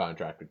his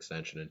contract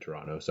extension in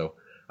Toronto. So,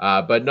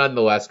 but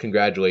nonetheless,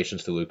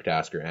 congratulations to Luke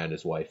Tasker and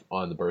his wife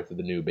on the birth of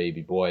the new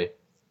baby boy.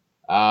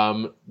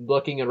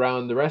 Looking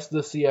around the rest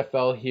of the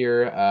CFL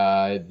here,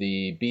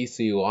 the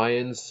BC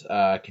Lions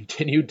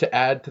continued to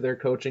add to their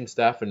coaching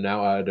staff and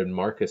now added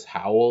Marcus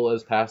Howell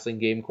as passing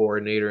game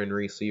coordinator and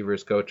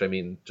receivers coach. I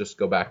mean, just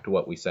go back to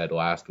what we said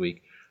last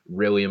week.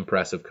 Really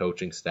impressive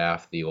coaching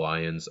staff the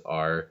Lions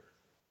are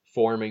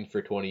forming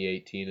for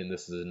 2018, and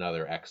this is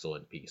another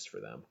excellent piece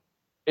for them.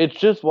 It's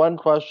just one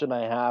question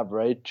I have,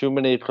 right? Too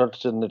many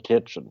cooks in the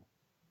kitchen.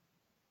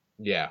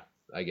 Yeah,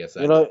 I guess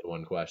that's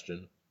one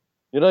question.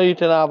 You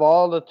can have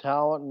all the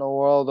talent in the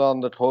world on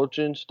the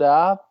coaching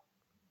staff,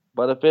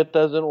 but if it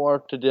doesn't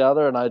work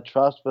together, and I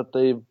trust that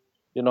they've,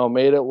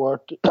 made it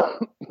work.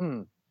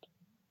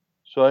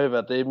 Sorry,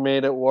 that they've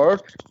made it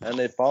work, and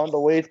they found a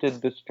way to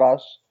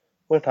discuss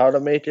with how to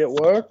make it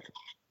work,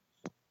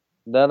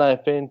 then I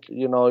think,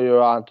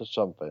 you're onto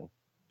something.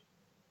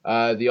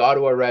 The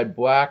Ottawa Red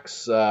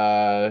Blacks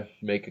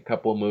make a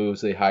couple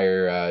moves. They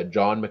hire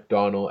John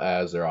McDonnell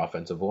as their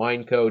offensive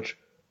line coach,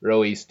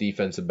 release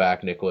defensive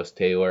back Nicholas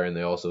Taylor, and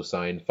they also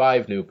signed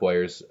 5 new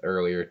players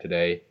earlier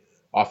today.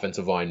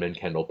 Offensive lineman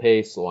Kendall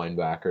Pace,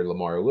 linebacker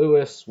Lamar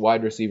Lewis,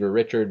 wide receiver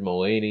Richard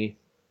Mullaney,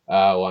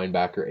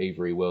 linebacker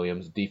Avery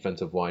Williams,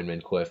 defensive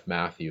lineman Cliff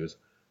Matthews.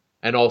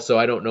 And also,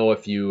 I don't know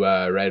if you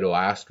read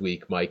last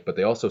week, Mike, but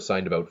they also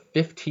signed about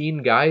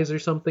 15 guys or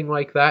something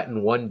like that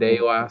in one day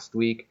last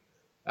week.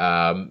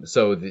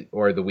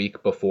 The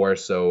week before.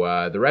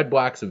 So the Red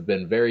Blacks have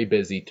been very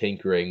busy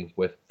tinkering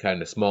with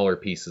kind of smaller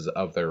pieces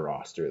of their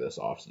roster this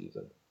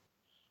offseason.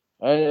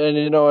 And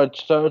it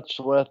starts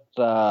with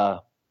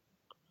that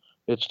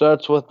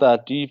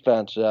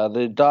defense.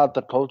 They got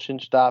the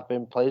coaching staff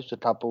in place a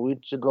couple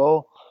weeks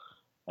ago,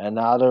 and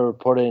now they're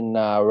putting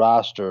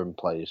roster in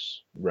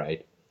place.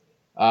 Right.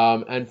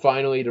 And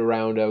finally, to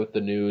round out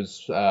the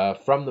news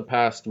from the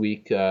past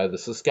week, the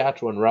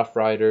Saskatchewan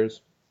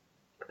Roughriders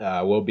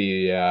will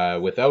be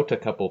without a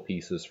couple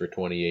pieces for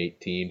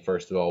 2018.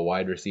 First of all,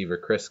 wide receiver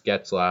Chris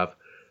Getzlav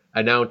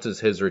announces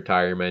his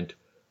retirement.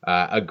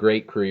 A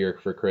great career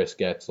for Chris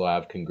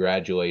Getzlav.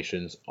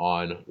 Congratulations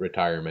on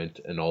retirement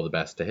and all the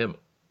best to him.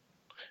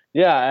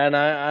 Yeah, and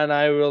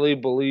I really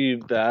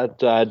believe that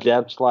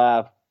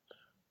Getzlav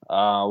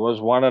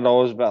was one of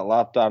those that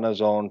left on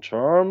his own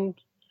terms.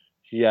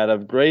 He had a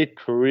great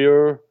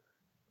career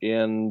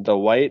in the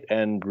white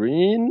and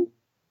green.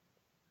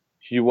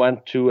 He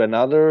went to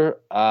another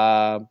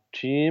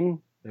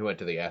team. He went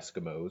to the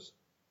Eskimos.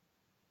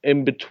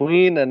 In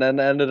between, and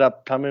then ended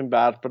up coming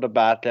back for the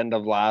back end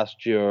of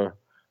last year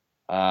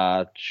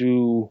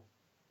to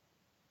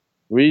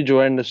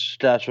rejoin the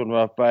Saskatchewan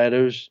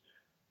Roughriders.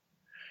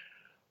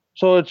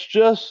 So it's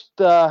just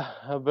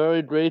a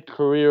very great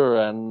career,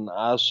 and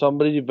as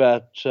somebody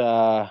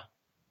that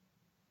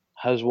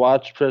has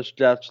watched Chris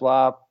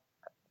Getzlav,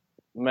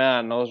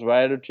 man, those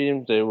Rider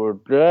teams, they were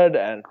good,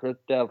 and Chris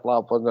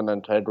Getzlav was an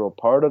integral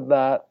part of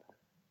that.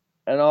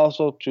 And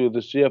also, too, the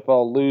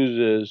CFL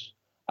loses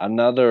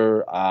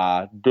another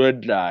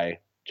good guy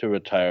to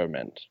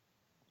retirement.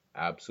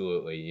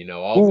 Absolutely.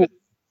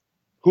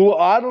 Who,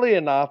 oddly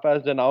enough,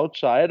 as an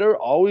outsider,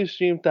 always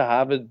seemed to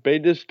have his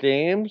biggest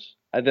games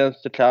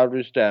against the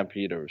Calgary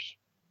Stampeders.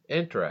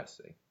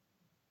 Interesting.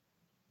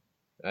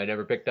 I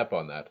never picked up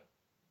on that.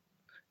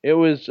 it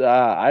was,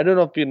 I don't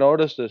know if you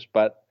noticed this,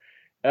 but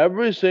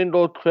every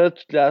single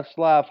Chris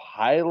Getzlaff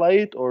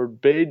highlight or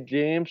big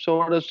game,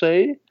 so to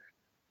say,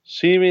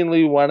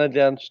 seemingly went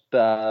against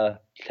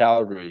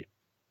Calgary.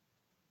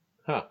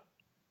 Huh.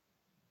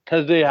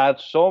 Because they had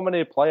so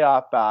many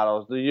playoff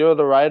battles. The year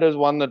the Riders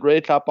won the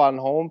Grey Cup on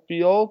home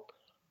field,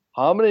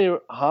 how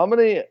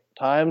many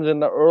times in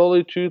the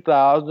early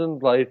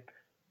 2000s, like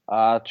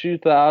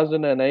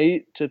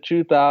 2008 to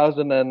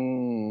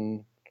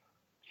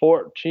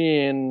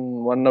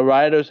 2014, when the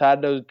Riders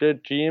had those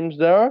good teams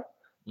there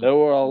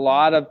were a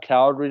lot of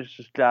Calgary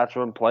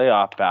Saskatchewan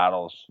playoff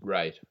battles.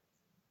 Right.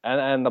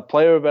 And the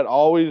player that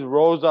always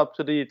rose up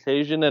to the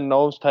occasion in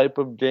those type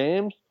of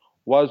games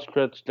was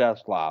Chris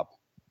Getzlaff.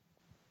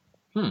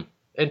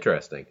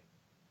 Interesting.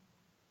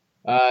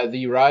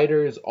 The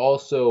Riders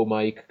also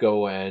might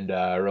go and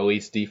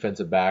release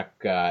defensive back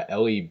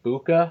Eli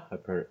Buka.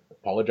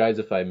 Apologize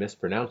if I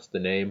mispronounced the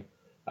name.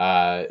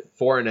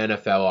 For an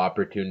NFL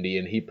opportunity,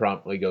 and he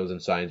promptly goes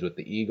and signs with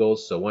the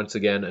Eagles. So once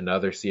again,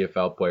 another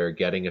CFL player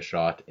getting a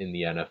shot in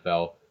the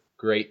NFL.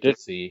 Great to Good,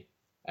 see.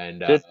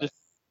 And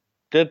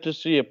good to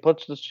see. It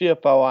puts the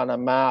CFL on a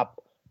map,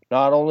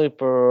 not only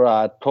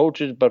for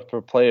coaches but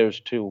for players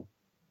too.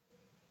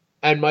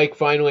 Mike,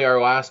 finally,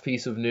 our last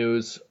piece of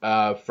news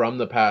from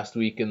the past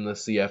week in the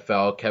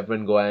CFL.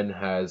 Kevin Glenn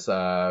has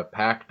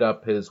packed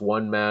up his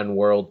one-man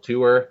world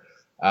tour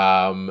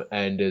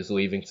and is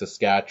leaving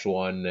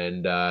Saskatchewan.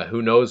 And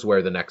who knows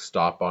where the next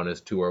stop on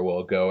his tour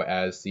will go,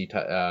 as the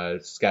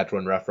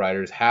Saskatchewan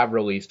Roughriders have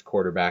released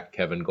quarterback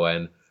Kevin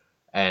Glenn,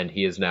 and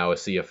he is now a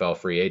CFL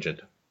free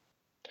agent.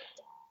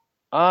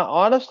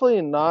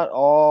 Honestly, not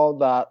all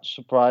that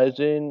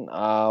surprising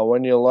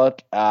when you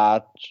look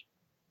at,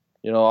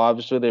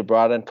 obviously they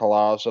brought in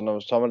Kalaus and there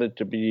was somebody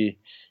to be,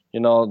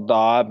 the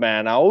odd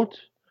man out.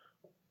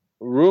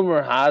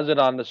 Rumor has it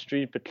on the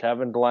street that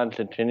Kevin Glenn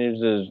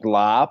continues his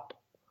lap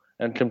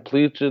and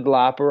completes his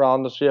lap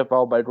around the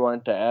CFL by going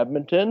to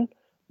Edmonton.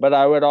 But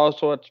I would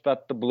also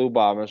expect the Blue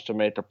Bombers to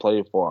make a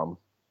play for him.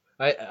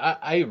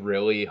 I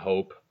really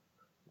hope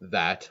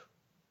that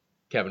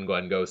Kevin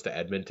Glenn goes to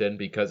Edmonton,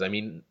 because, I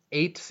mean,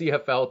 8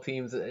 CFL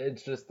teams,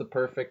 it's just the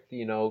perfect,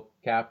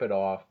 cap it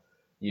off.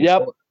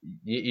 Yep.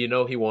 You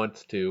know he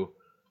wants to.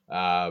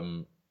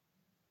 I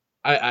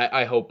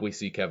hope we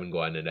see Kevin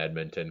Glenn in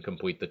Edmonton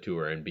complete the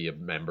tour and be a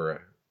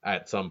member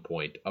at some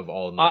point of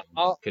all 9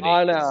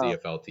 Canadian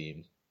CFL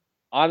teams.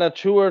 On a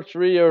 2 or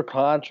 3 year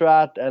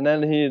contract, and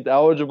then he's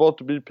eligible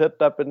to be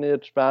picked up in the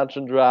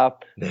expansion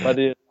draft by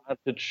the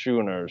Atlantic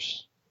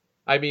Schooners.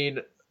 I mean,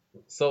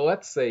 so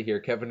let's say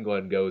here Kevin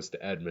Glenn goes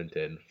to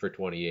Edmonton for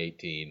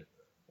 2018.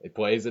 He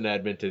plays in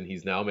Edmonton.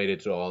 He's now made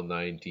it to all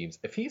 9 teams.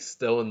 If he's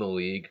still in the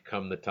league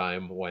come the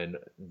time when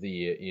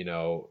the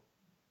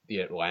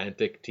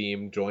Atlantic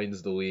team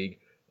joins the league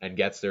and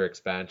gets their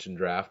expansion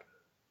draft,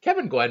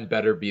 Kevin Glenn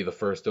better be the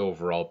first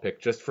overall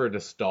pick, just for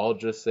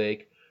nostalgia's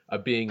sake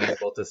of being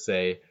able to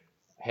say,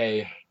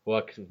 hey,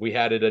 look, we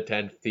had it a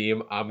 10th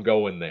team. I'm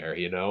going there,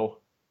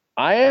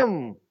 I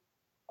am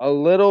a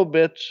little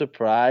bit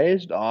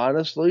surprised,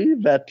 honestly,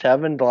 that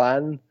Kevin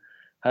Glenn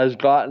has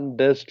gotten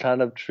this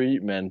kind of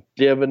treatment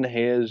given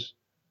his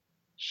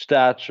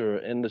stature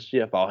in the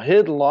CFL.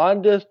 His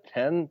longest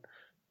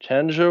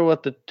tenure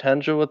with the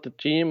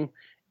team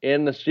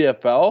in the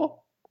CFL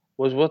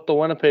was with the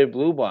Winnipeg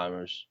Blue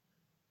Bombers.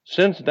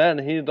 Since then,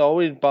 he's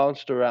always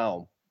bounced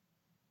around.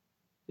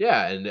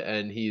 Yeah,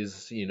 and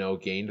he's,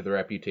 gained the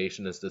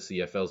reputation as the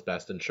CFL's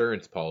best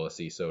insurance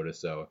policy, so to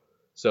say.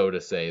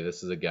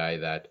 This is a guy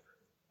that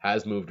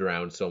has moved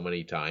around so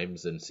many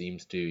times and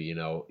seems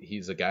to,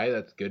 he's a guy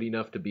that's good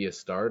enough to be a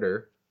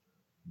starter,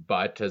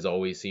 but has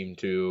always seemed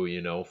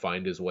to,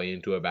 find his way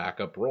into a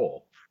backup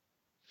role.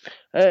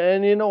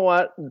 And you know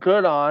what?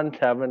 Good on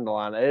Kevin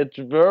Glenn. It's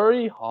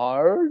very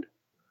hard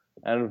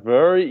and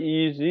very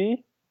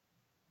easy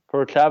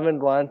for Kevin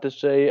Glenn to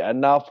say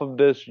enough of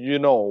this,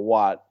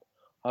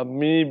 of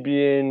me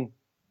being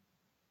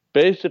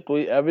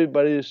basically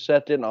everybody's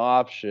second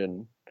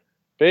option,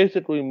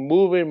 basically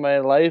moving my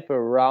life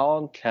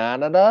around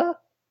Canada,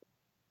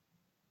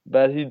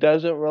 but he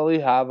doesn't really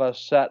have a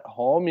set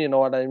home, you know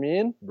what I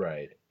mean?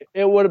 Right.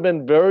 It would have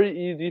been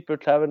very easy for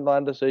Kevin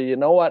Glenn to say, you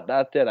know what,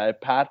 that's it. I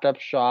packed up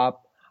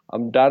shop.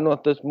 I'm done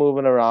with this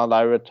moving around.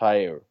 I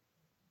retire.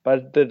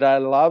 But the guy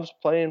loves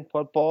playing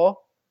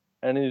football,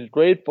 and he's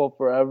grateful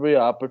for every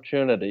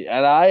opportunity.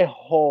 And I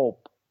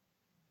hope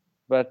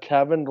that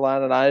Kevin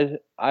Glenn, and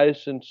I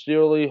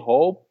sincerely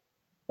hope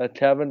that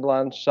Kevin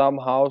Glenn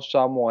somehow,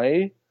 some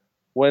way,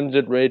 wins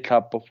the Grey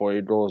Cup before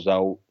he goes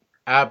out.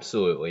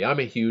 Absolutely. I'm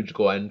a huge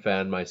Glenn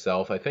fan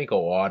myself. I think a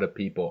lot of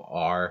people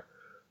are.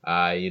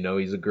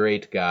 He's a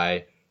great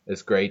guy.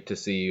 It's great to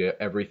see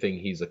everything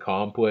he's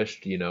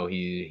accomplished. He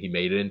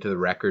made it into the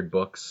record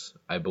books,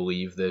 I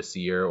believe, this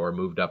year, or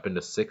moved up into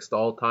 6th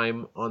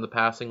all-time on the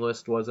passing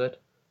list, was it?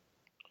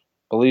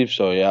 Believe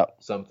so, yeah.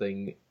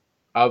 Something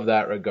of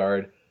that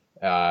regard.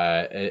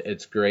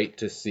 It's great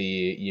to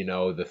see,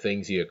 the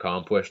things he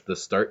accomplished. The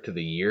start to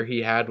the year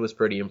he had was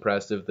pretty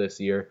impressive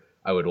this year.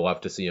 I would love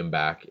to see him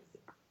back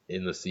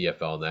in the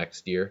CFL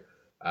next year.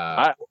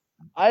 I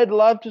I'd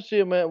love to see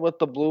him with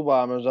the Blue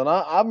Bombers, and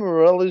I'm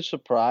really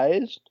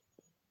surprised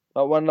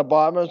that when the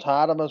Bombers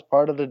had him as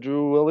part of the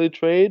Drew Willie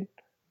trade,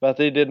 that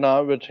they did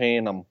not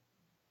retain him.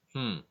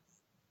 Hmm.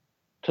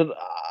 To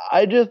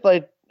I just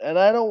and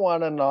I don't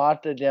want to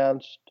knock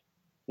against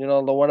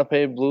the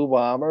Winnipeg Blue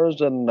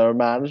Bombers and their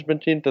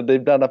management team that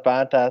they've done a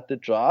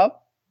fantastic job,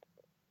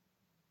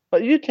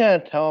 but you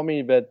can't tell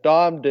me that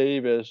Dom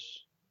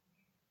Davis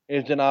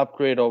is an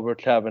upgrade over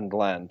Kevin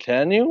Glenn,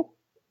 can you?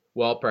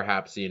 Well,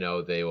 perhaps, they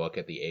look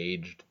at the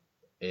aged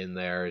in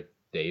there.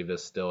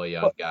 Davis still a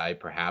young But, guy.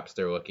 Perhaps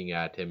they're looking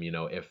at him,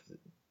 if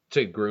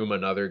to groom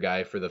another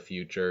guy for the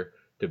future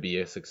to be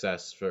a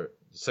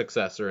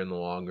successor in the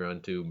long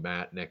run to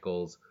Matt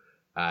Nichols.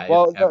 Is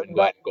well, Kevin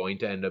Glenn going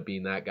to end up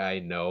being that guy?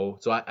 No.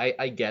 So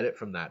I get it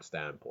from that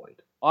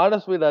standpoint.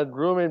 honestly, that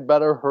grooming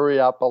better hurry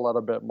up a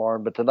little bit more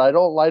because I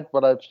don't like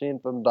what I've seen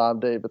from Dom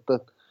Davis.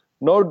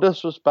 No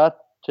disrespect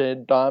to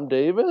Dom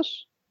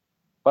Davis,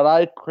 but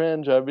I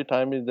cringe every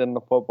time he's in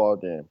the football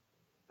game.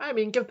 I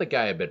mean, give the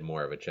guy a bit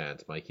more of a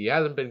chance, Mike. He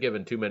hasn't been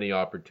given too many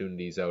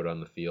opportunities out on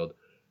the field.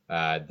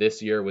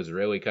 This year was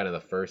really kind of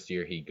the first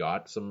year he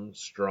got some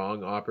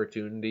strong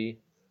opportunity,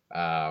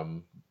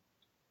 um,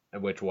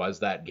 which was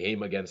that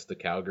game against the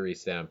Calgary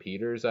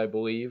Stampeders, I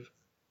believe,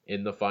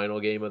 in the final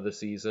game of the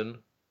season.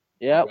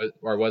 Yep.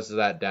 Or was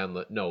that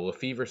Dan? No,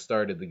 Lefevre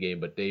started the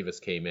game, but Davis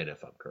came in,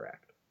 if I'm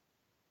correct.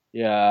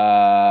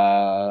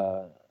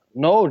 Yeah.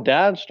 No,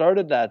 Dan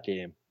started that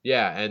game.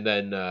 Yeah, and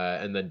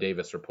then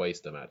Davis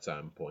replaced him at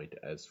some point,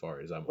 as far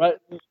as I'm aware.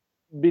 Right.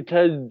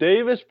 Because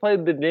Davis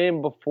played the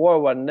game before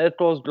when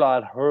Nichols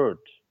got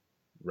hurt.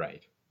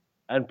 Right.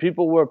 And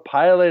people were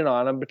piling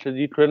on him because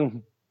he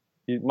couldn't,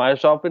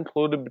 myself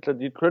included,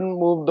 because he couldn't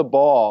move the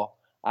ball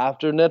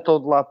after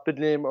Nichols left the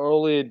game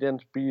early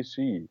against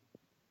BC.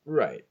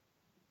 Right.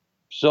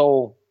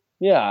 So,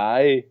 yeah,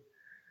 I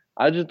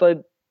just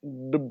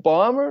the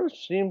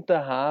Bombers seem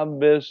to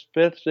have this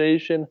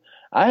fixation.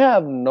 I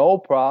have no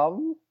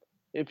problem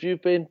if you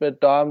think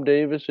that Dom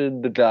Davis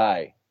is the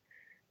guy.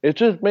 It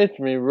just makes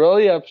me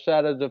really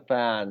upset as a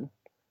fan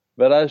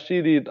that I see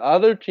these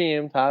other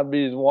teams have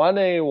these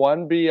 1A,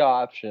 1B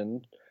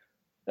options.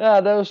 Yeah,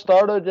 their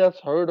starter gets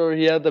hurt or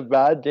he has a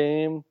bad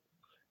game.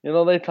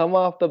 They come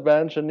off the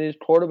bench and these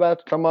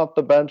quarterbacks come off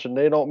the bench and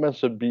they don't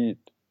miss a beat.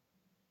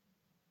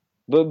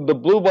 The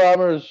Blue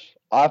Bombers'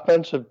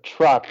 offensive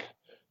truck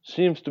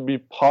seems to be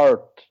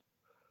parked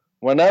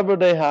whenever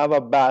they have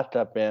a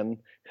backup in,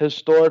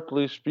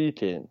 historically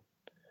speaking.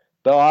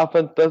 The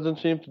offense doesn't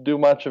seem to do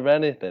much of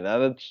anything,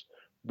 and it's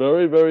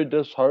very, very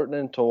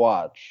disheartening to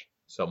watch.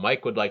 So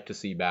Mike would like to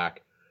see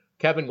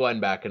Kevin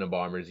Glenn back in a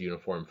Bombers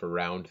uniform for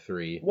round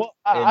 3 Well,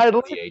 in I'd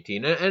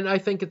 2018. And I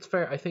think it's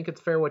fair. I think it's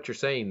fair what you're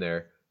saying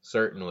there,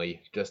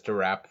 certainly, just to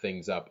wrap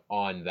things up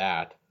on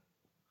that.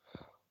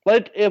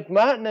 if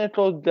Matt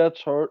Nichols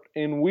gets hurt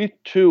in week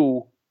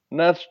 2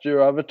 next year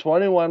of a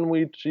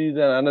 21-week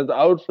season and is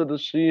out for the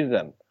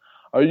season,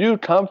 are you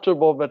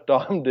comfortable that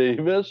Dom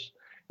Davis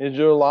is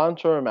your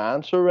long-term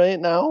answer right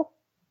now?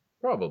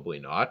 Probably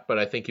not, but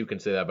I think you can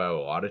say that about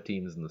a lot of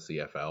teams in the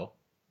CFL.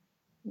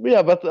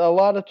 Yeah, but a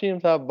lot of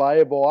teams have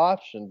viable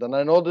options, and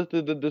I know this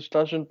is a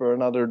discussion for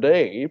another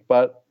day,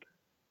 but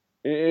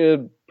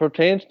it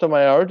pertains to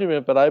my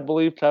argument that I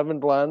believe Kevin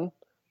Glenn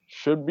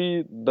should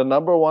be the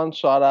number one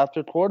sought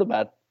after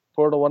quarterback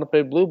for the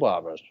Winnipeg Blue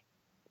Bombers.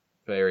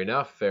 Fair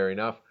enough. Fair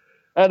enough.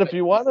 And if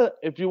you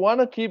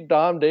wanna keep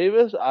Dom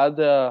Davis as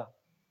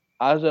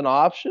an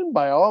option,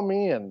 by all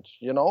means,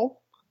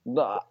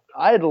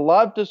 I'd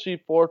love to see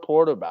 4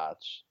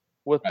 quarterbacks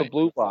with the Right.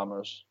 Blue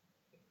Bombers.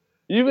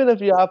 Even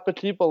if you have to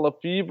keep a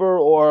Lefevre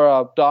or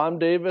a Dom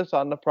Davis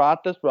on the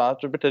practice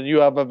roster because you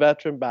have a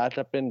veteran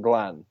backup in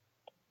Glenn.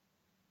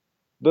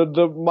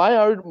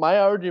 My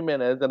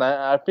argument is, and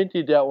I think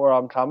you get where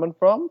I'm coming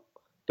from,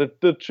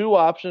 the 2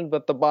 options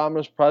that the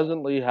Bombers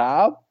presently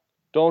have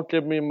don't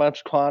give me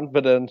much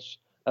confidence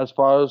as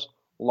far as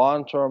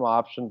long-term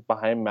options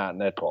behind Matt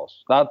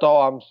Nichols. That's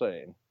all I'm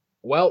saying.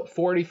 Well,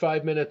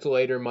 45 minutes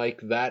later, Mike,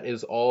 that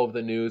is all of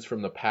the news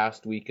from the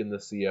past week in the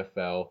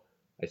CFL.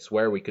 I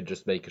swear we could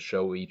just make a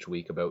show each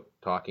week about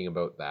talking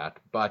about that,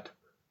 but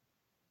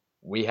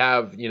we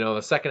have,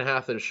 the second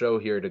half of the show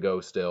here to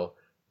go still,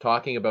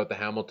 talking about the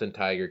Hamilton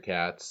Tiger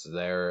Cats,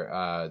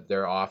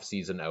 their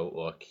off-season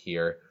outlook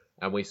here,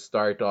 and we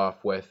start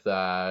off with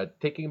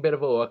taking a bit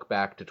of a look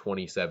back to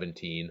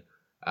 2017.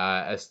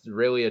 It's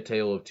really a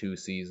tale of 2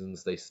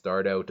 seasons. They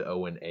start out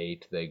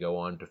 0-8. They go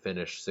on to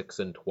finish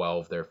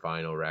 6-12, their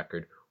final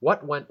record.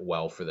 What went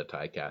well for the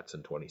Ticats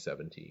in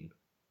 2017?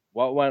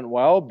 What went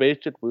well?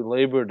 Basically,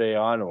 Labor Day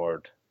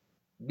onward.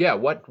 Yeah,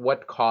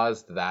 what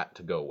caused that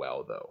to go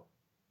well, though?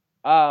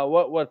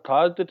 What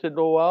caused it to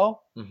go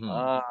well?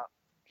 Mm-hmm.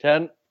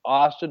 Ken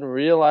Austin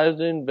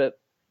realizing that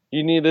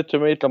he needed to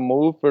make a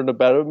move for the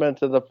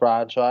betterment of the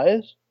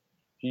franchise.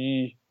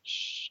 He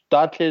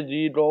stuck his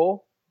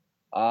ego.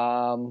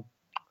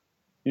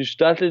 He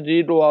stuck his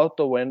ego out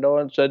the window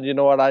and said, "You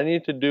know what? I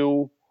need to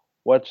do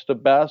what's the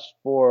best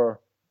for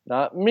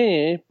not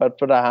me, but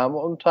for the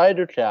Hamilton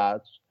Tiger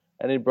Cats,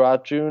 and he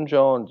brought June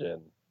Jones in.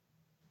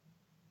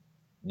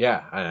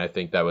 Yeah, and I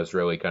think that was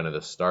really kind of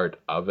the start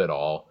of it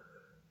all.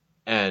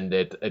 And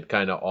it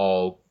kind of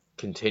all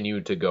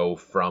continued to go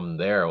from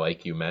there,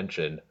 like you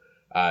mentioned.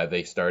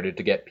 They started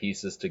to get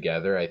pieces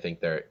together. I think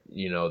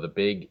the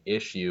big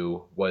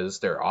issue was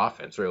their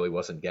offense really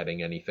wasn't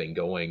getting anything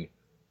going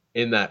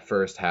in that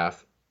first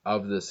half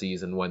of the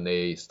season when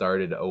they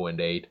started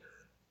 0-8.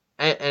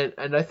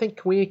 And I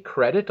think we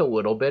credit a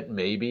little bit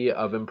maybe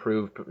of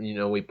improved,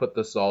 we put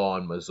this all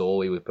on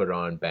Masoli, we put it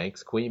on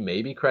Banks. Can we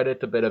maybe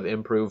credit a bit of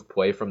improved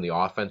play from the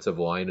offensive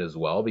line as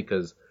well?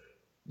 Because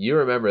you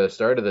remember the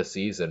start of the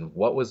season,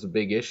 what was the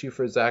big issue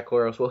for Zach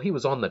Loros? Well, he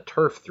was on the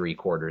turf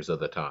 3/4 of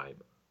the time.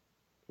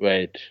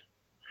 Right.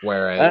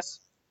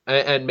 Whereas,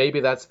 and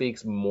maybe that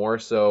speaks more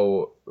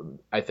so,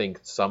 I think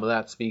some of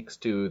that speaks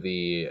to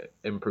the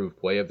improved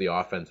play of the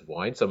offensive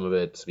line. Some of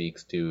it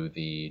speaks to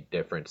the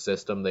different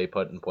system they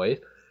put in place.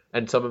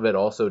 And some of it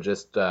also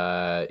just,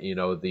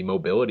 the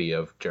mobility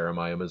of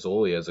Jeremiah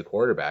Masoli as a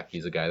quarterback.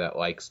 He's a guy that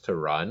likes to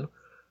run.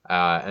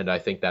 And I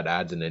think that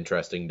adds an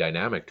interesting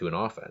dynamic to an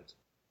offense.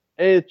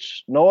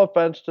 It's no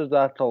offense to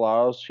Zach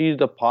Talaros. He's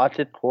a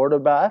pocket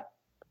quarterback.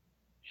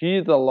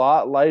 He's a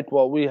lot like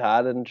what we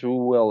had in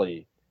Drew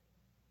Willie.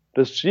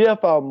 The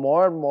CFL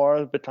more and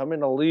more is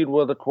becoming a league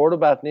where the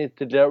quarterback needs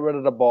to get rid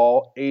of the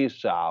ball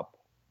ASAP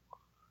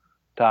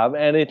to have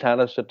any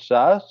kind of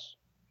success.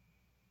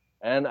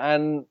 And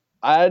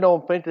I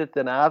don't think it's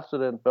an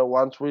accident, but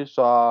once we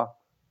saw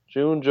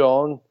June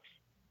Jones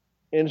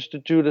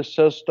institute a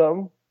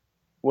system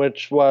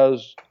which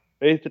was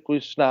basically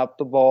snap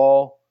the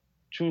ball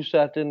 2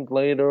 seconds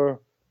later,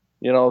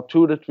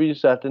 2 to 3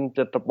 seconds,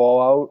 get the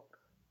ball out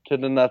to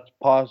the next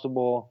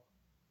possible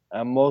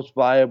and most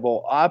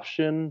viable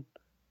option,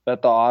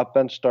 that the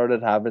offense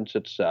started having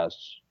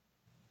success.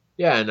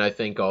 Yeah, and I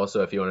think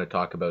also if you want to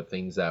talk about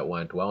things that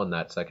went well in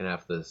that second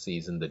half of the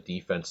season, the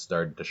defense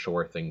started to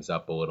shore things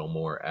up a little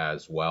more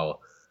as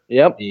well. I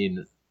Yep.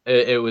 mean,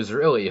 it was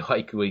really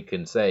like we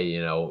can say,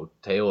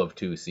 tale of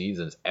two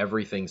seasons.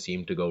 Everything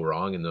seemed to go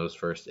wrong in those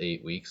first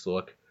 8 weeks.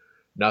 Look,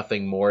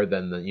 nothing more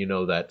than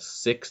that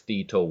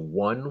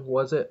 60-1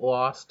 was it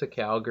lost to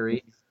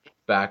Calgary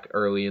back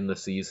early in the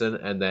season,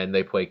 and then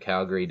they play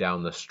Calgary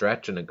down the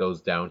stretch, and it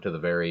goes down to the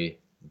very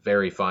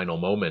very final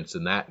moments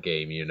in that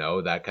game.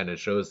 That kind of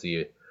shows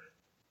the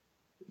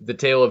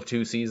tale of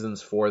two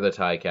seasons for the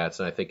Ticats.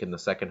 And I think in the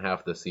second half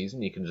of the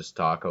season, you can just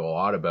talk a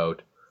lot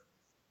about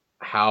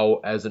how,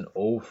 as an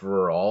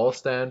overall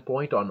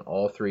standpoint on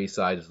all three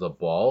sides of the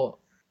ball,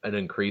 an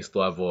increased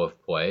level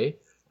of play.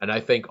 And I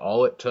think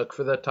all it took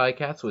for the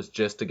Ticats was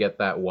just to get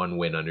that one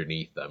win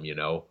underneath them.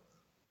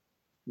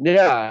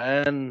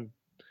 Yeah, and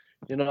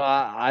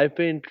I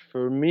think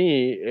for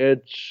me,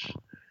 it's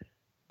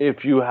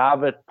if you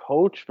have a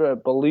coach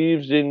that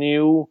believes in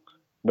you,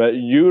 that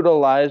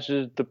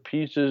utilizes the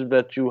pieces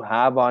that you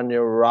have on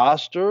your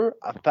roster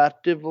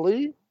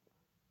effectively.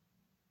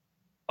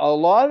 A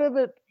lot of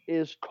it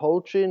is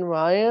coaching,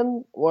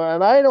 Ryan.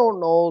 And I don't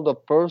know the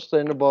first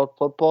thing about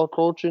football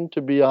coaching,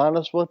 to be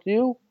honest with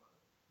you.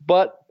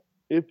 But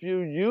if you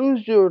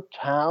use your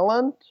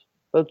talent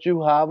that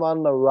you have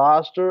on the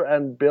roster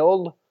and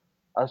build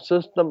a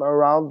system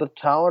around the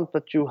talent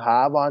that you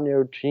have on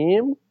your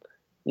team,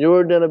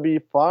 you're going to be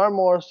far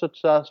more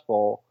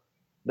successful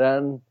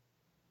than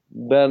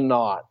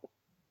not.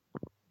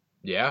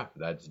 Yeah,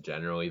 that's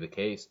generally the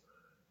case.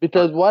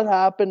 Because what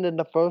happened in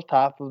the first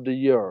half of the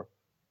year?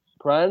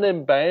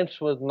 Brandon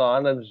Banks was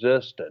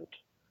non-existent.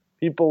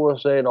 People were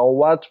saying, "Oh,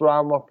 what's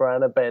wrong with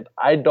Brandon Banks?"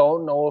 I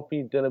don't know if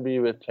he's going to be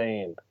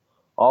retained.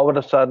 All of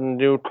a sudden,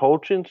 new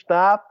coaching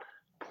staff,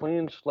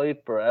 clean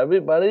slate for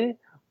everybody.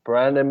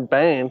 Brandon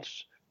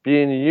Banks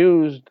being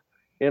used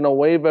in a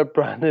way that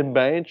Brandon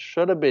Banks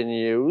should have been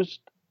used,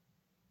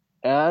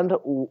 and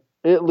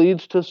it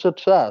leads to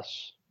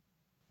success.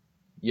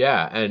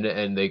 Yeah,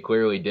 and they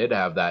clearly did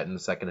have that in the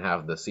second half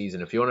of the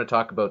season. If you want to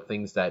talk about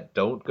things that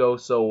don't go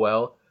so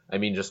well, I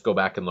mean, just go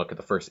back and look at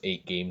the first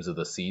 8 games of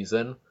the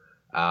season.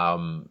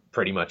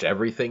 Pretty much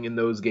everything in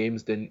those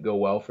games didn't go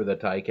well for the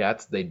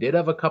Ticats. They did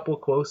have a couple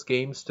close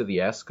games to the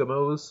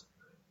Eskimos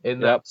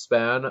in Yep. that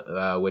span,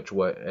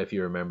 if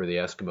you remember, the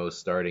Eskimos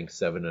starting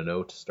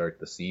 7-0 to start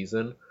the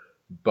season.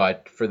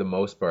 But for the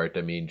most part,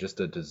 I mean,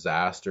 just a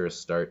disastrous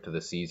start to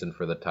the season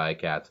for the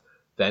Ticats.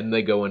 Then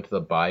they go into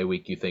the bye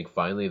week. You think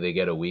finally they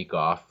get a week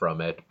off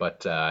from it.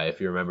 But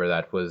if you remember,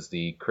 that was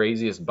the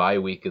craziest bye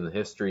week in the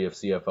history of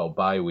CFL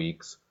bye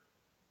weeks.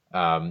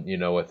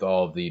 With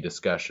all of the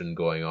discussion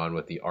going on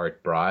with the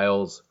Art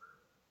Briles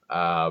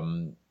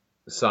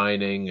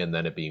signing and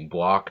then it being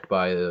blocked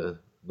by the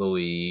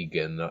league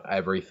and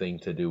everything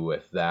to do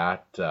with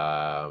that.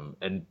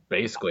 And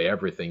basically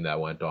everything that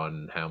went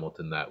on in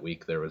Hamilton that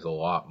week. There was a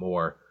lot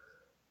more.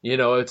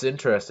 It's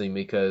interesting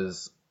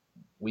because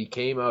we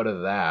came out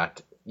of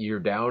that. You're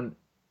down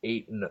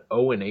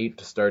 0-8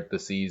 to start the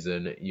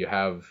season. You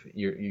have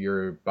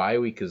your bye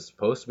week is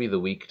supposed to be the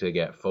week to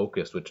get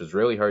focused, which is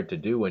really hard to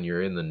do when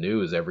you're in the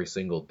news every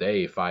single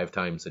day, 5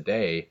 times a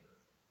day.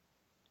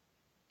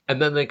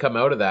 And then they come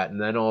out of that,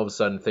 and then all of a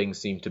sudden things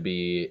seem to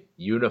be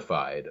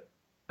unified,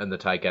 and the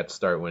Ticats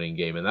start winning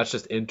game, and that's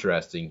just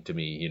interesting to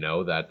me.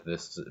 That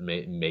this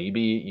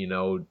maybe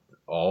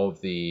all of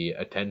the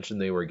attention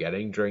they were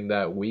getting during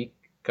that week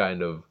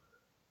kind of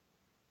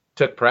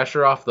took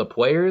pressure off the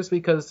players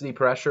because the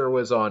pressure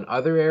was on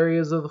other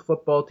areas of the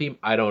football team.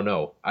 I don't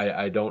know.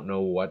 I don't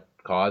know what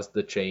caused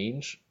the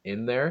change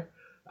in there,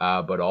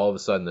 but all of a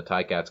sudden the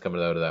Ticats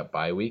coming out of that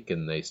bye week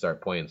and they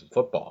start playing some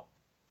football.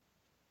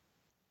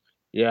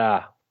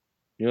 Yeah,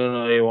 you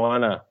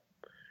wanna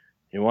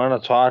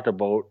talk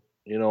about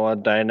a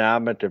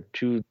dynamic of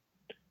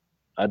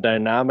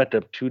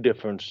two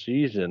different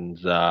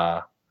seasons.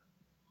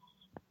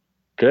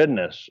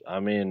 Goodness, I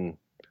mean,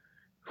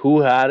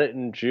 who had it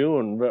in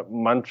June?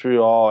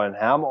 Montreal and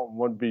Hamilton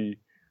would be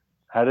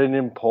heading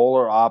in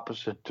polar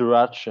opposite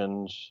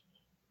directions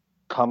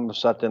come the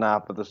second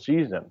half of the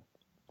season.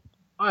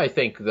 I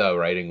think the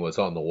writing was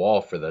on the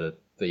wall for the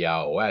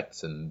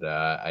Alouettes, and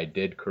I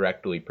did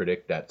correctly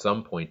predict at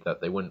some point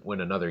that they wouldn't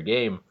win another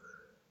game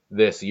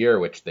this year,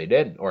 which they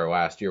didn't, or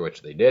last year,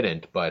 which they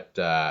didn't. But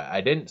I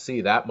didn't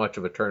see that much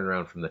of a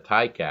turnaround from the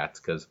Ticats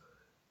because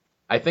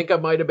I think I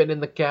might have been in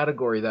the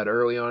category that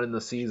early on in the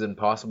season,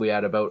 possibly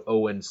at about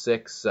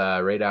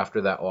 0-6, right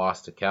after that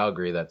loss to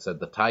Calgary, that said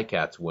the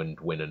Ticats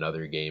wouldn't win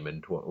another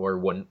game or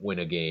wouldn't win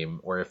a game,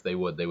 or if they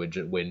would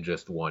win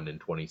just one in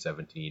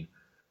 2017.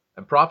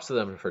 And props to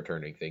them for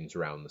turning things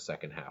around the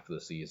second half of the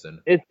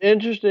season. It's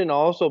interesting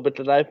also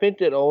because I think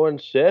that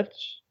 0-6,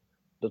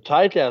 the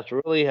Ticats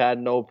really had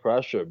no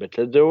pressure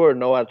because there were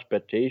no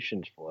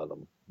expectations for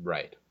them.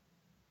 Right.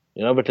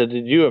 Because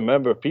did you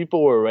remember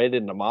people were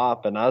writing them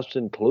off, and us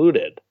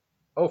included.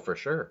 Oh, for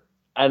sure.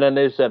 And then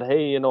they said,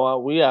 "Hey, you know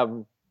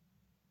what?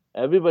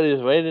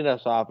 Everybody's writing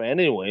us off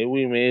anyway.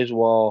 We may as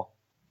well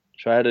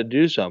try to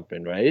do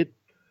something, right?"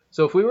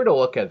 So if we were to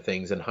look at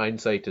things, and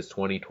hindsight is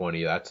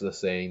 2020, that's the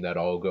saying that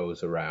all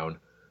goes around.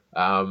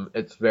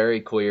 It's very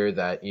clear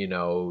that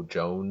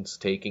Jones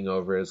taking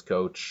over as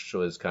coach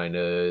was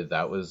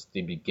that was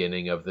the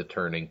beginning of the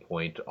turning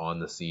point on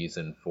the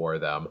season for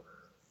them.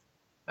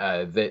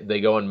 They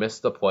go and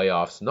miss the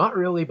playoffs, not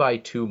really by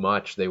too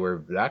much. They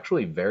were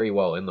actually very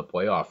well in the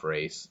playoff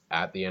race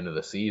at the end of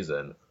the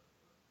season.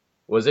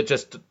 Was it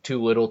just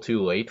too little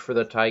too late for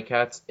the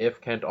Ticats? If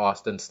Kent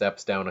Austin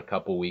steps down a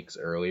couple weeks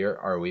earlier,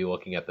 are we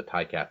looking at the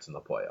Ticats in the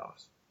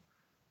playoffs?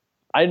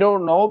 I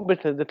don't know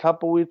because a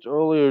couple weeks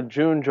earlier,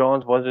 June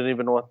Jones wasn't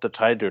even with the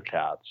Tiger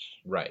Cats.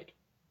 Right.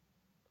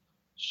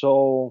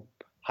 So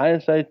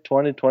hindsight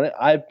 2020,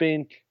 I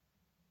think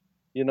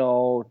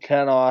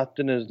Ken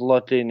Austin is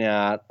looking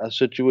at a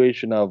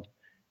situation of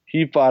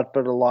he fought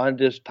for the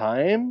longest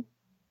time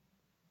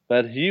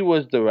that he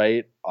was the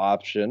right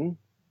option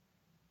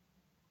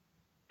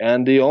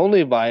and the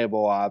only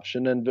viable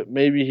option, and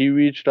maybe he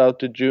reached out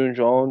to June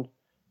Jones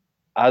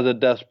as a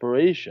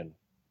desperation.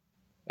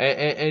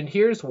 And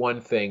here's one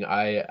thing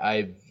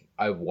I've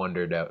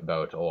wondered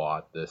about a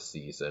lot this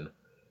season.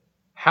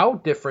 How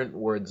different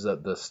would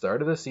the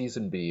start of the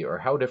season be, or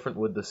how different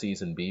would the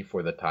season be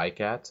for the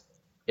Ticats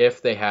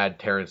if they had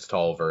Terrence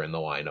Tolliver in the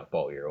lineup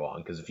all year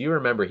long? Because if you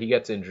remember, he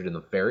gets injured in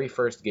the very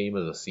first game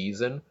of the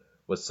season,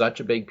 was such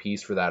a big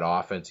piece for that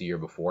offense a year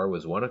before,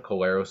 was one of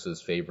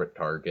Collaros' favorite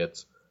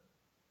targets.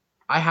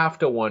 I have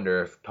to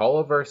wonder if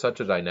Tolliver,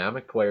 such a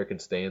dynamic player, can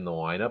stay in the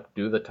lineup.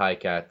 Do the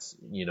Ticats,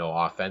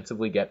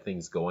 offensively get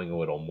things going a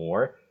little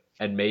more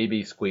and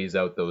maybe squeeze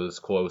out those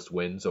close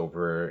wins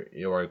or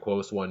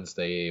close ones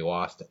they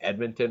lost to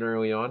Edmonton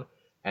early on?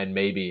 And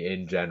maybe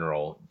in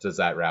general, does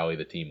that rally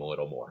the team a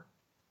little more?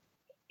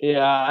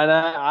 Yeah, and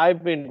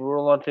I've been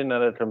looking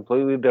at a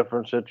completely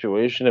different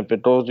situation if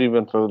it goes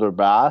even further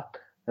back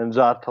and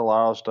Zach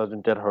Collaros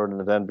doesn't get hurt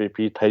in an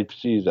MVP type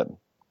season.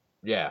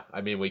 Yeah, I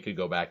mean, we could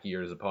go back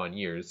years upon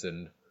years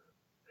and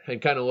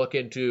kind of look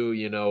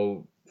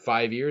into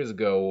 5 years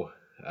ago.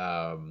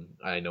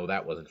 I know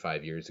that wasn't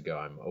 5 years ago.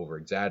 I'm over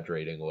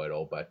exaggerating a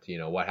little, but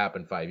what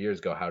happened 5 years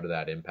ago? How did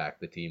that impact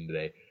the team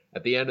today?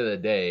 At the end of the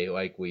day,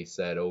 like we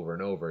said over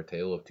and over, a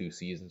tale of two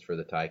seasons for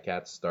the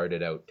Ticats.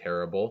 Started out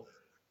terrible,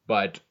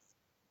 but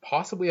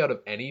possibly out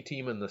of any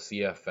team in the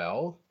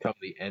CFL, come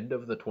the end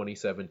of the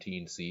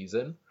 2017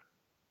 season,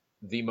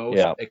 the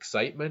most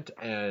excitement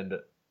and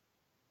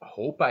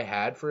hope I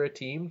had for a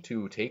team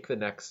to take the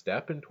next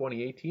step in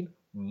 2018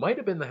 might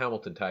have been the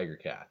Hamilton Tiger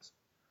Cats.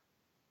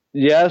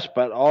 Yes,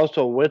 but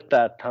also with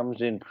that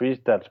comes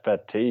increased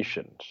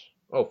expectations.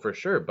 Oh, for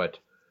sure. But,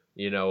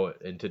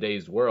 in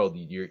today's world,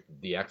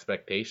 the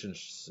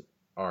expectations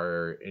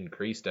are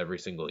increased every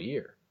single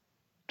year.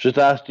 Just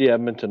ask the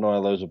Edmonton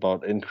Oilers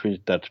about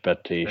increased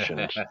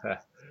expectations.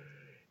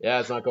 Yeah,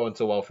 it's not going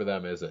so well for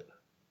them, is it?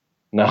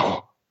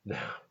 No.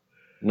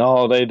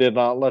 No, they did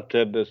not look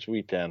good this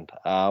weekend.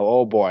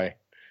 Oh boy.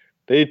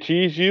 They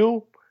tease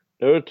you.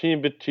 They're a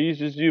team that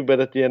teases you, but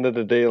at the end of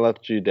the day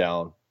lets you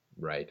down.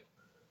 Right.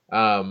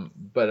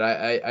 But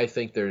I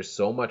think there's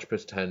so much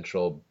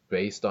potential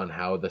based on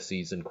how the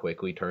season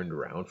quickly turned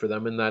around for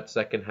them in that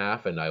second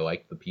half, and I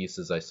like the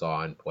pieces I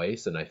saw in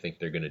place, and I think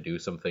they're going to do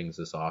some things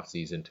this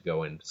offseason to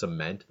go and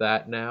cement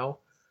that now.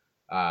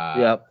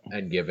 Yep.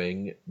 And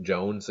giving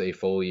Jones a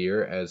full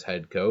year as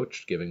head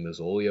coach, giving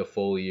Masoli a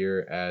full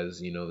year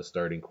as, the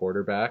starting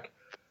quarterback.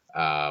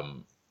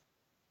 Um,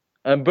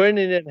 And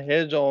bringing in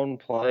his own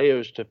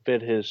players to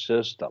fit his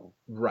system.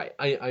 right.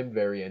 I'm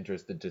very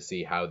interested to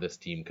see how this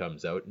team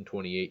comes out in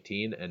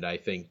 2018. And I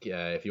think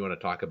if you want to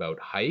talk about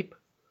hype,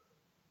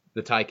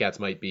 the Ticats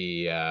might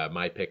be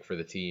my pick for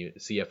the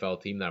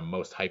CFL team that I'm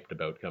most hyped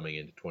about coming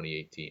into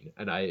 2018.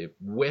 And I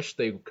wish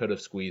they could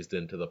have squeezed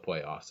into the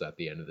playoffs at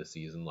the end of the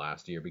season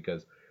last year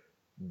because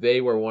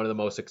they were one of the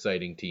most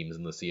exciting teams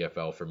in the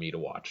CFL for me to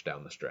watch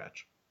down the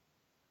stretch.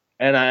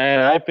 And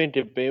I think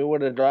if they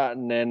would have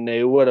gotten in,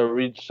 they would have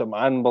reached some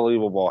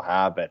unbelievable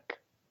havoc.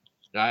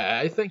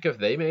 I think if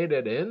they made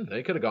it in,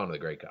 they could have gone to the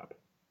Grey Cup.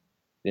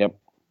 Yep.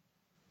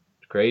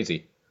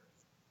 Crazy.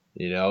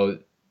 You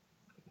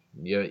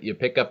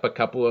pick up a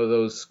couple of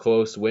those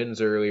close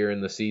wins earlier in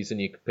the season.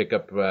 You pick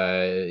up,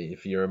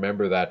 if you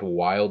remember that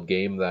wild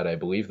game that I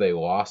believe they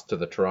lost to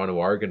the Toronto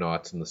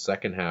Argonauts in the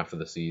second half of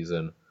the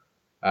season.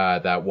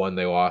 That one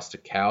they lost to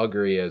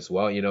Calgary as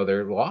well.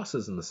 Their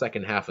losses in the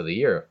second half of the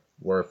year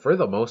were, for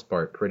the most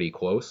part, pretty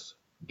close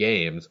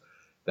games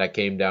that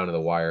came down to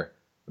the wire.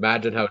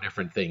 Imagine how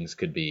different things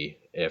could be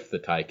if the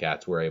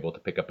Ticats were able to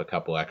pick up a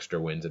couple extra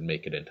wins and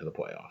make it into the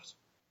playoffs.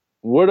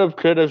 Would have,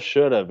 could have,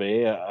 should have.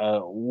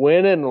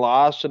 Win and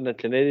loss in the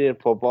Canadian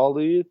Football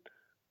League,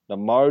 the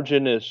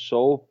margin is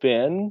so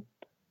thin.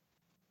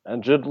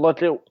 And just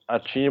look at a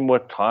team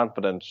with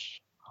confidence,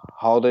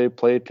 how they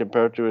play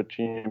compared to a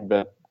team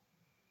that,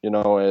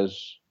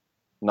 is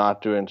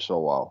not doing so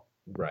well.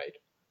 Right.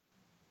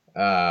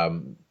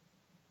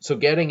 So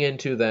getting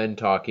into then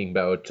talking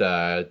about,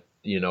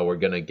 we're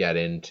going to get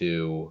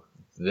into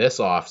this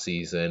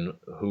offseason,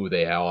 who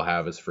they all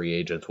have as free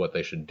agents, what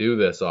they should do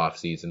this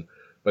offseason.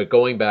 But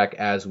going back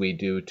as we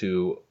do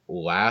to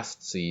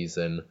last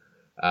season,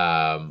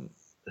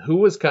 who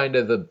was kind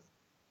of the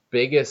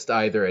biggest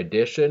either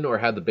addition or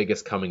had the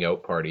biggest coming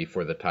out party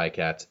for the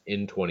Ticats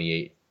in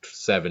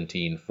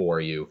 2017 for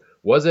you?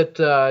 Was it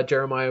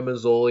Jeremiah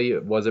Masoli?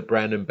 Was it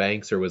Brandon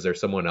Banks? Or was there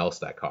someone else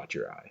that caught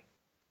your eye?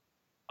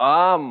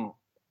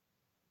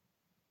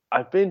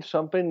 I think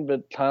something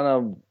that kind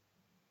of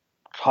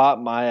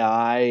caught my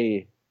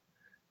eye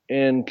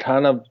and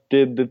kind of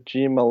did the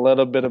team a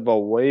little bit of a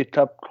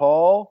wake-up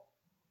call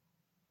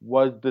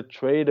was the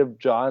trade of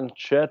John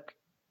Chick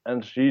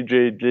and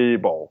CJ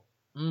Gable.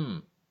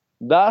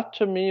 That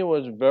to me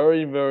was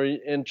very,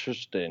 very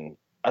interesting,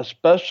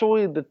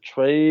 especially the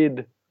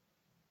trade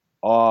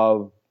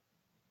of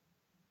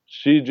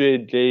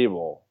CJ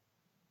Gable.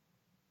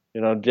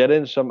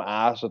 Getting some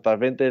assets. I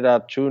think they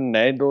got two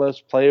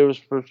nameless players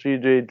for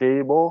CJ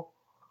Gable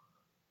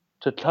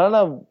to kind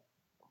of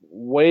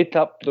wake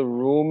up the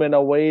room in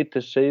a way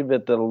to say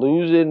that the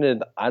losing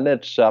is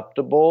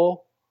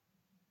unacceptable.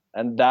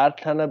 And that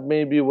kind of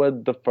maybe was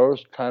the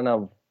first kind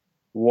of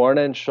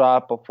warning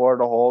shot before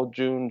the whole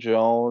June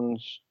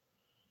Jones.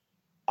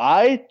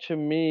 To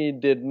me,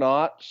 did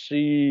not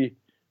see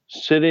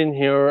sitting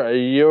here a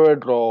year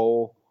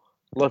ago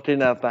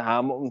looking at the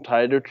Hamilton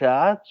Tiger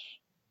Cats.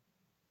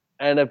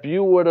 And if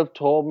you would have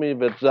told me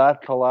that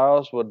Zach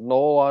Collaros would no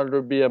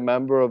longer be a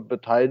member of the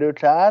Tiger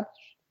Cats,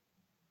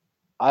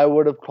 I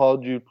would have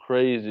called you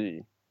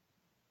crazy.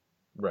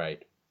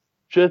 Right.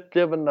 Just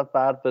given the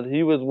fact that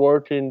he was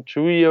working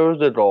 2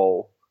 years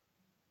ago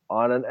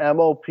on an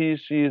MOP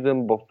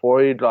season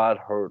before he got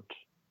hurt.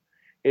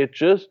 It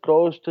just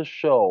goes to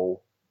show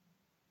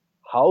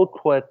how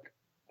quick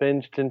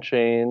things can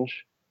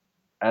change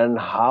and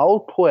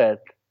how quick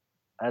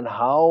and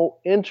how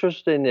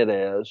interesting it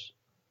is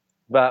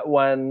that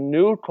when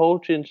new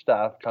coaching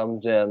staff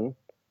comes in,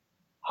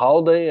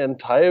 how the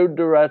entire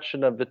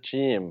direction of the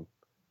team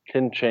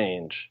can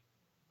change.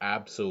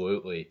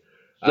 Absolutely.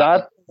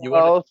 Zach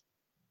Collaros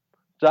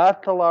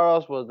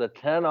was a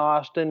 10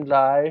 Austin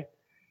guy.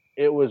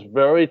 It was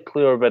very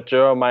clear that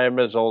Jeremiah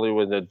Masoli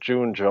was a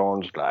June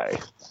Jones guy.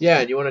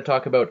 Yeah, and you want to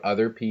talk about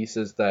other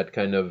pieces that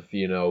kind of,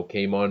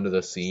 came onto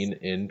the scene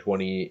in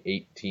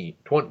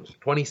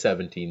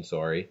 2017,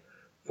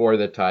 for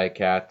the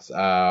Ticats.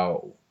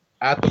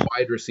 At the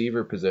wide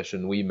receiver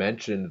position, we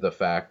mentioned the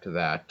fact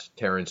that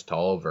Terrence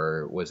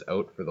Tolliver was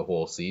out for the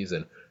whole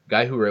season.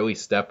 Guy who really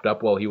stepped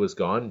up while he was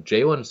gone,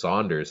 Jalen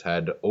Saunders,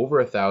 had over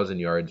 1,000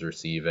 yards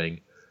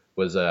receiving,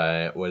 was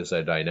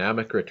a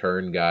dynamic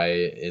return guy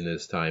in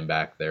his time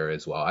back there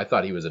as well. I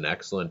thought he was an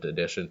excellent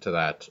addition to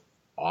that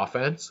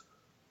offense.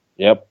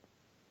 Yep.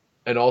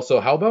 And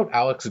also, how about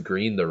Alex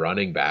Green, the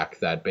running back,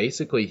 that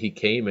basically he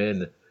came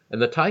in,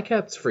 and the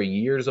Ticats for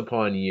years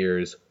upon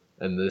years,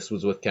 and this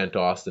was with Kent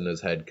Austin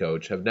as head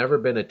coach, have never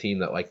been a team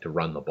that liked to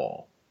run the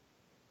ball.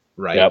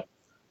 Right? Yep.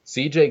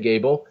 CJ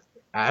Gable,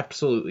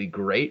 absolutely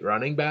great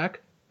running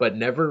back, but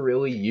never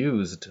really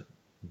used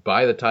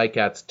by the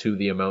Ticats to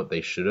the amount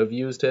they should have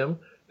used him.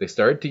 They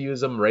started to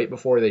use him right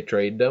before they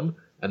traded him,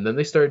 and then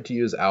they started to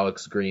use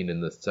Alex Green in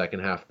the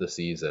second half of the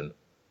season,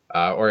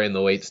 or in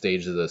the late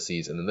stages of the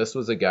season. And this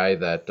was a guy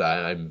that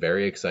I'm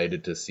very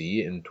excited to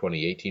see in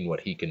 2018 what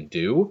he can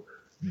do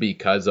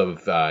because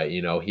of,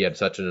 he had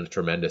such a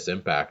tremendous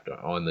impact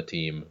on the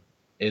team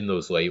in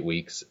those late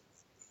weeks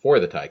for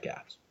the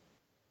Ticats.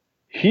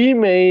 He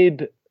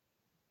made,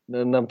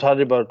 and I'm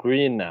talking about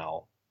Green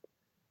now,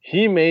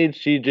 he made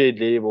CJ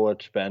Dable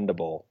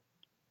expendable.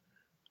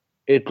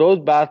 It goes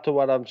back to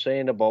what I'm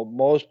saying about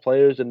most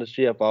players in the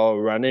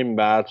CFL, running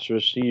backs,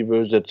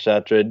 receivers,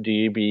 etc.,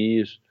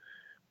 DBs,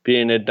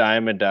 being a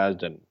dime a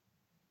dozen.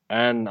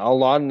 And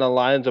along the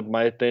lines of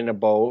my thing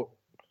about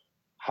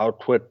how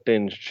quick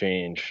things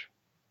change.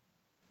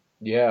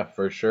 Yeah,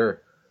 for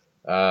sure.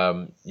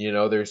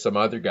 There's some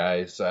other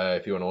guys,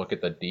 if you want to look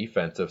at the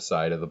defensive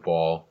side of the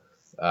ball,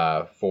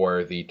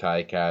 for the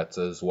Ticats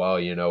as well.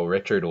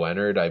 Richard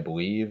Leonard, I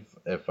believe,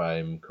 if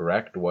I'm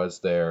correct, was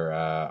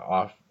their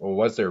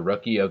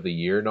Rookie of the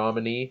Year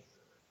nominee.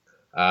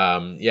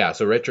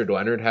 So Richard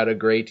Leonard had a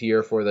great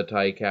year for the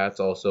Ticats.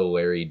 Also,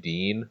 Larry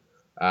Dean,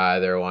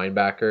 their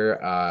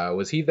linebacker,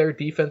 was he their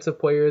Defensive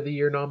Player of the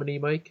Year nominee,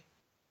 Mike?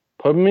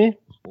 Pardon me?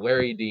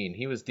 Larry Dean,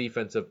 he was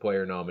Defensive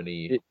Player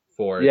nominee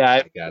for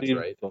Yeah, the I Ticats, believe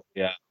right? so.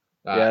 Yeah.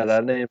 Uh, Yeah,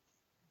 that name,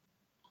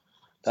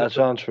 so that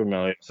sounds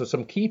familiar. So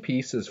some key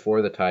pieces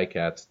for the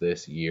Ticats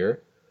this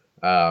year.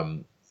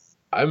 Um,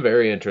 I'm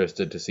very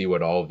interested to see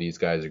what all of these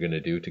guys are going to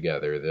do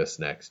together this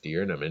next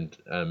year, and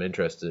I'm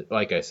interested.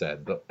 Like I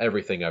said,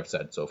 everything I've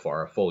said so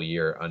far, a full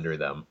year under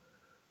them,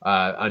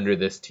 under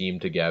this team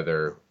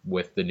together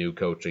with the new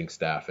coaching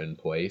staff in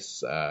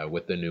place,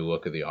 with the new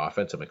look of the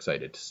offense. I'm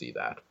excited to see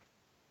that.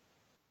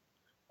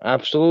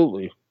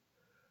 Absolutely.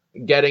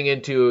 Getting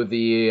into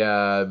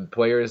the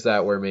players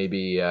that were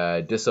maybe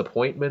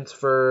disappointments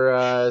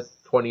for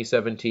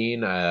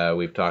 2017,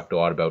 we've talked a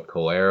lot about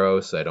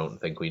Collaros. I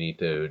don't think we need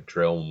to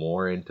drill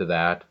more into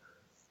that.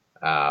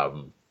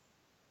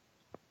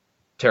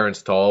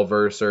 Terrence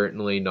Tolliver,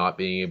 certainly not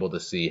being able to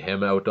see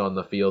him out on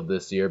the field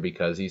this year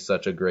because he's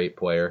such a great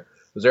player.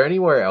 Was there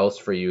anywhere else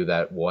for you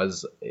that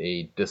was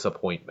a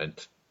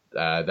disappointment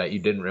that you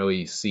didn't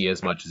really see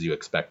as much as you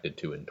expected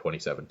to in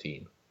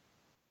 2017?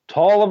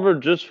 Tolliver,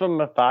 just from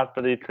the fact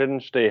that he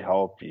couldn't stay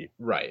healthy.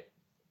 Right.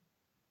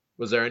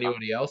 Was there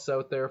anybody else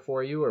out there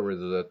for you, or was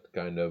it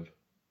kind of...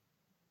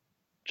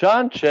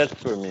 John Chet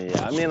for me.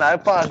 I mean, I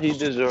thought he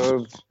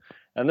deserved,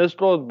 and this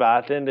goes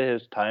back into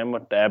his time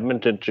with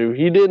Edmonton too.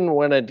 He didn't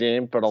win a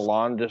game for the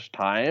longest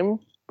time,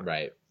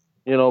 Right.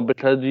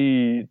 Because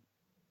he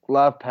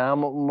left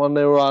Hamilton when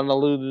they were on the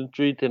losing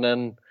streak, and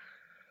then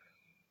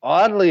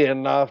oddly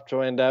enough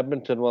joined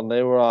Edmonton when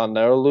they were on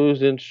their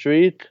losing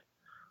streak.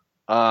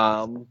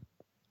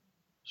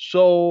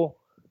 So,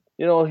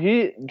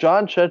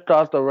 John Chet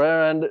got the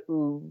rare end,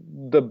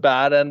 the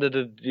bad end of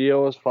the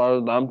deal as far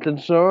as I'm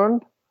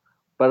concerned.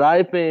 But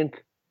I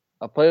think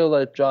a player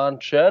like John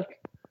Chet,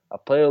 a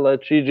player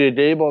like CJ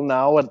Dable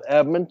now at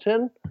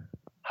Edmonton,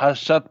 has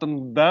set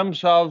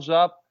themselves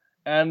up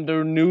and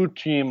their new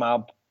team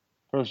up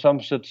for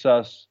some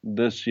success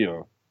this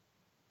year.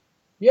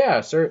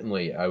 Yeah,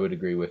 certainly. I would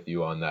agree with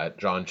you on that.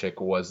 John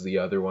Chick was the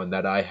other one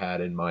that I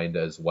had in mind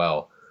as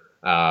well.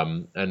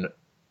 And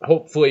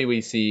hopefully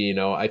we see,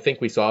 I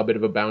think we saw a bit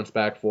of a bounce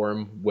back for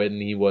him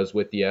when he was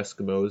with the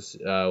Eskimos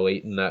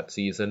late in that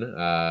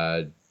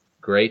season.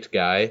 Great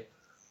guy.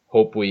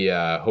 Hope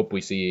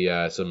we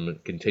see some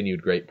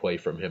continued great play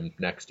from him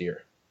next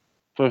year.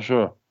 For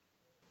sure.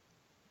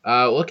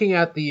 Looking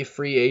at the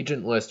free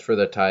agent list for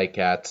the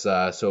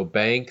Ticats, so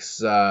Banks,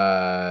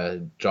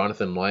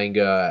 Jonathan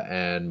Langa,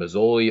 and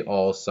Masoli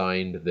all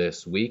signed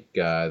this week.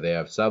 They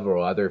have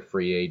several other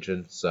free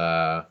agents.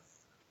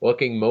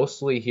 Looking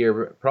mostly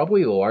here,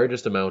 probably the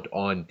largest amount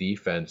on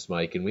defense,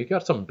 Mike, and we've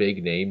got some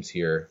big names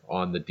here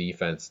on the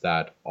defense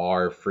that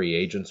are free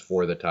agents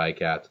for the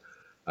Ticats.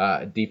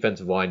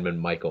 Defensive lineman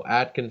Michael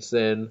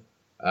Atkinson,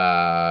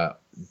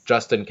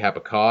 Justin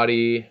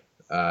Capicotti,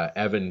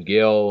 Evan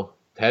Gill,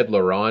 Ted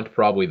Laurent,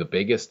 probably the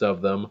biggest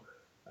of them,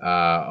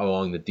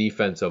 along the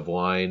defensive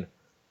line.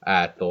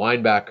 At the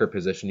linebacker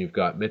position, you've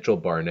got Mitchell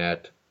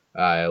Barnett,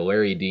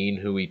 Larry Dean,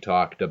 who we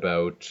talked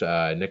about,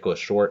 Nicholas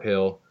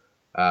Shorthill,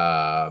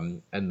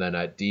 and then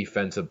at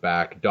defensive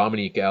back,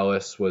 Dominique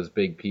Ellis was a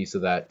big piece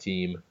of that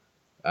team,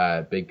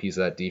 big piece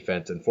of that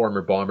defense, and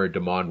former Bomber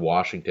Damon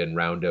Washington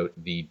round out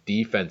the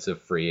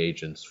defensive free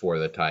agents for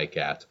the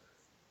Ticats.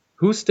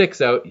 Who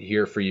sticks out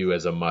here for you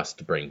as a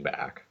must bring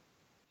back?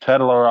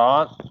 Ted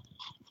Laurent.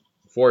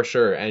 For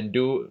sure. And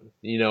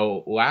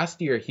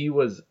last year it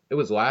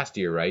was last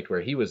year, right,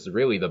 where he was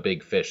really the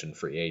big fish in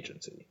free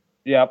agency.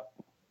 Yep.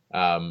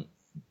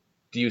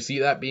 Do you see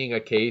that being a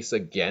case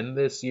again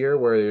this year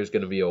where there's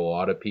going to be a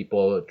lot of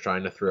people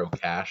trying to throw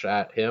cash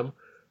at him?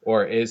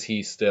 Or is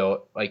he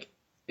still,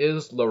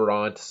 is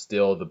Laurent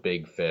still the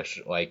big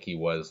fish like he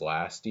was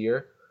last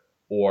year?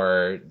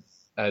 Or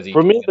has he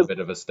taken a bit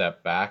of a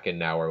step back and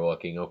now we're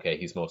looking, okay,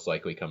 he's most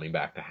likely coming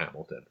back to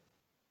Hamilton?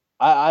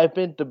 I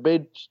think the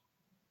big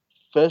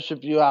fish,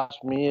 if you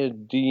ask me, is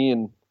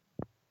Dean.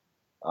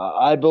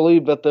 I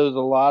believe that there's a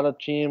lot of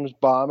teams,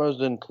 Bombers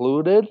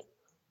included,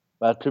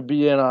 that could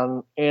be in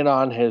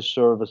on his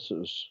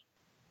services.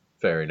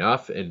 Fair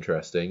enough.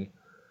 Interesting.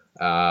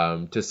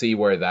 To see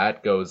where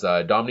that goes.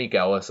 Dominique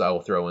Ellis,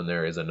 I'll throw in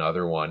there, is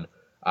another one.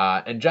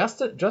 And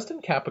Justin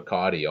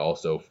Capicotti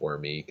also for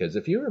me, because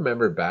if you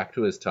remember back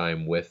to his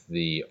time with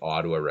the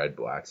Ottawa Red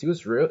Blacks, he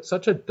was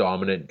such a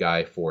dominant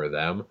guy for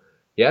them.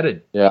 He had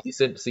a Yeah.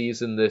 decent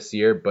season this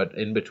year, but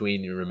in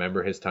between, you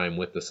remember his time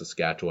with the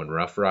Saskatchewan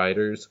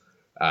Roughriders.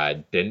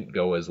 Didn't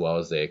go as well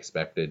as they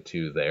expected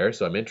to there.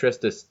 So I'm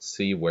interested to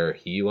see where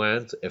he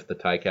lands if the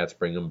Ticats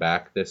bring him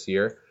back this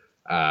year,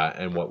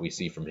 and what we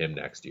see from him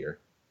next year.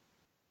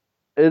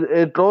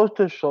 It goes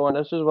to show, and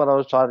this is what I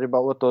was talking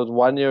about with those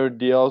 1 year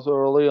deals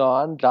early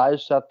on.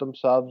 Guys set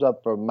themselves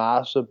up for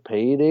massive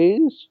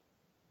paydays.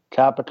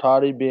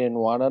 Capitati being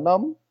one of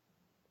them.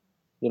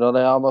 They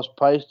almost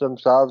priced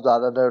themselves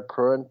out of their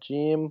current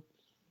team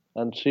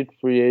and seek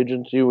free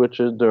agency, which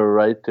is their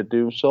right to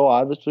do so,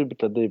 obviously,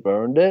 because they've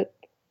earned it.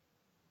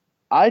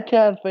 I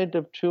can't think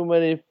of too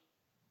many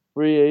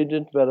free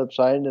agents that have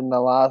signed in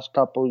the last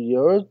couple of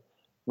years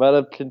that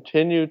have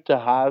continued to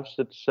have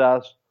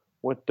success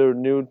with their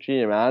new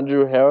team.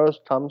 Andrew Harris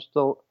comes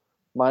to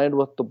mind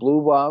with the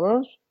Blue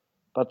Bombers,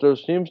 but there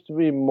seems to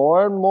be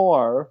more and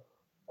more,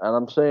 and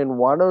I'm saying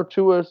one or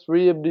two or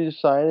three of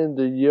these signings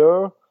a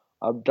year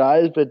of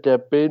guys that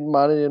get big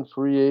money in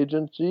free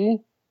agency,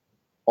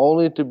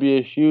 only to be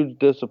a huge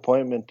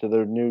disappointment to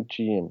their new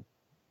team.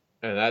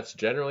 And that's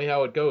generally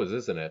how it goes,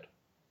 isn't it?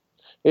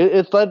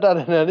 It's like that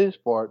in any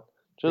sport.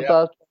 Just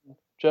Yeah. ask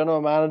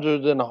general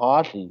managers in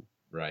hockey.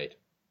 Right.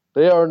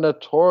 They are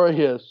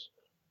notorious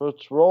for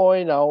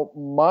throwing out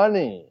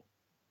money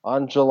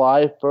on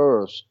July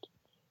 1st.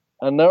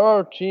 And there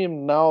are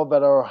teams now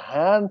that are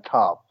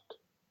handcuffed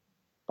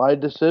by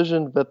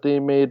decisions that they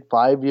made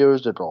 5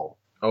 years ago.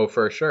 Oh,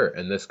 for sure.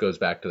 And this goes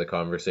back to the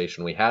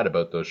conversation we had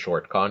about those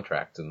short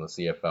contracts in the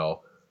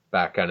CFL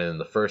back kind of in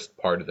the first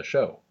part of the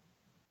show.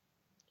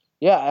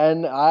 Yeah,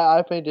 and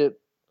I think it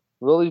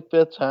really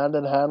fits hand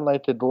in hand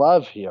like a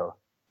glove here.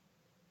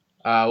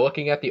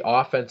 Looking at the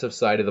offensive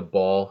side of the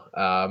ball,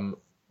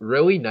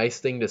 really nice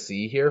thing to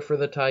see here for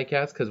the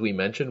Ticats because we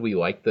mentioned we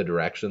liked the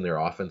direction their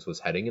offense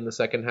was heading in the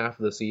second half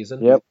of the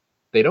season. Yep.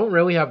 They don't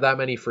really have that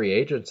many free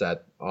agents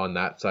on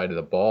that side of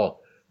the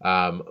ball.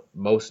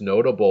 Most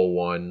notable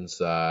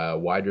ones,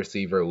 wide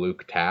receiver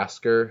Luke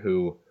Tasker,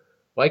 who,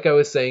 like I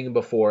was saying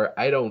before,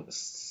 I don't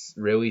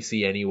really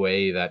see any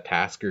way that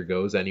Tasker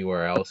goes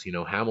anywhere else.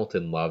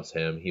 Hamilton loves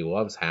him. He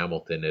loves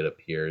Hamilton, it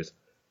appears.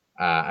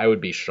 I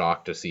would be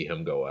shocked to see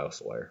him go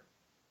elsewhere.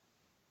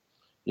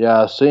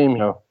 Yeah, same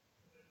here.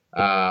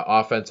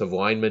 Offensive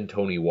lineman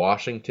Tony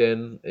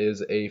Washington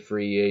is a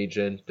free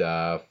agent.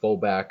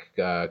 Fullback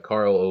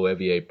Carl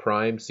Olivier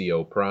Prime,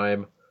 CO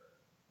Prime.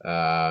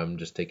 I'm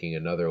just taking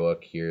another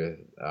look here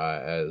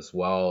as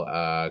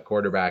well.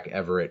 Quarterback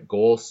Everett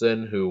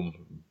Golson, who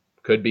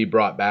could be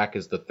brought back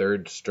as the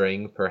third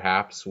string,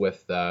 perhaps,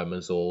 with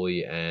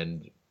Masoli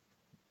and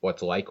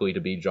what's likely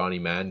to be Johnny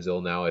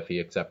Manziel now if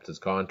he accepts his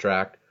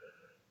contract.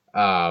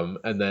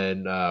 And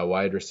then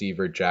wide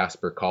receiver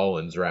Jasper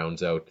Collins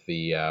rounds out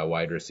the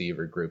wide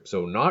receiver group.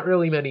 So not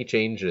really many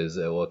changes,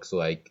 it looks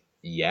like,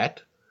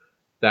 yet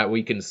that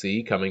we can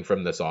see coming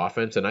from this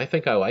offense, and I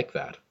think I like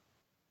that.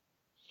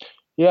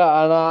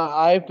 Yeah, and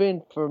I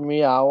think for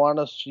me, I want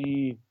to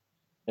see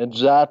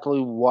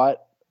exactly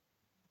what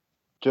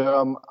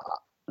Jeremiah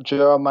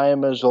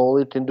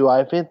Mazzoli can do.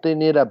 I think they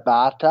need a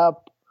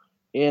backup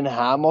in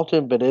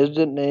Hamilton, but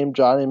isn't named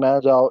Johnny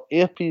Manziel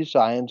if he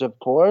signs, of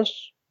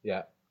course.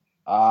 Yeah.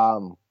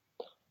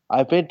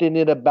 I think they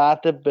need a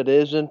backup, but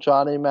isn't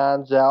Johnny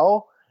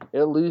Manziel,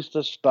 at least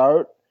to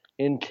start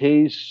in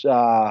case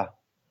Jeremiah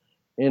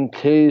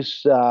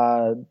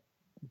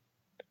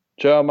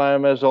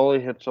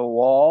Mazzoli hits a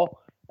wall.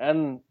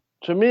 And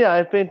to me,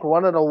 I think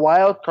one of the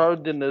wild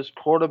cards in this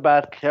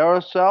quarterback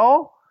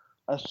carousel,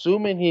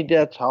 assuming he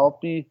gets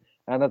healthy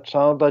and it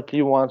sounds like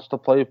he wants to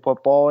play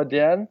football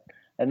again,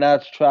 and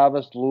that's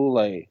Travis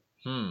Lulay.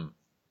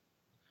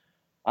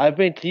 I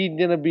think he's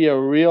going to be a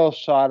real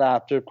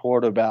sought-after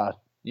quarterback.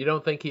 You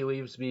don't think he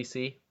leaves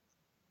BC?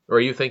 Or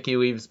you think he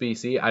leaves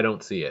BC? I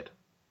don't see it.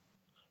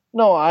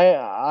 No,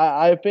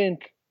 I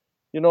think,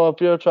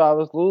 if you're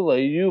Travis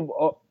Lulay, you've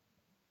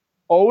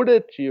owed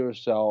it to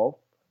yourself.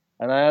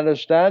 And I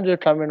understand you're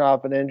coming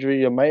off an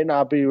injury. You might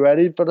not be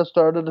ready for the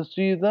start of the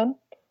season.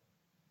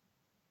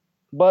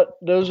 But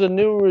there's a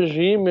new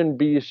regime in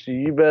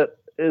BC that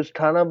is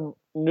kind of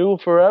new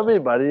for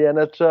everybody. And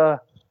it's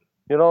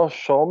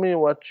show me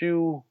what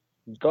you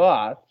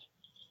got.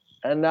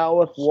 And now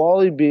with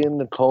Wally being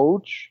the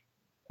coach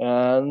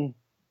and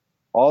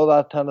all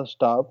that kind of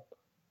stuff,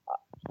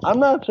 I'm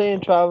not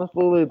saying Travis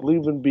Lulay is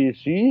leaving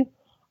BC.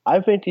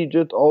 I think he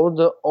just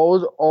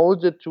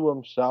owes it to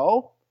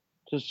himself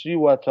to see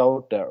what's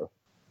out there.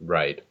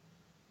 Right.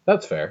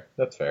 That's fair.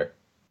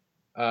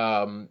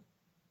 But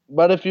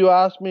if you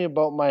ask me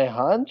about my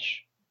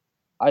hunch,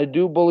 I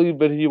do believe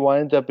that he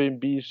winds up in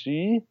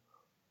BC.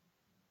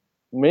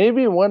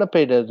 maybe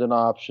Winnipeg is an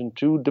option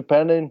too,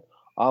 depending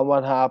on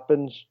what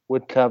happens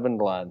with Kevin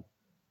Glenn.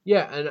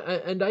 Yeah,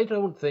 and I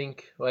don't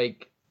think the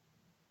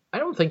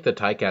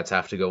Ticats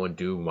have to go and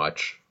do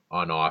much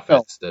on No,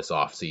 offense this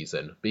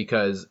offseason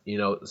because,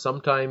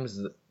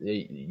 sometimes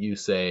you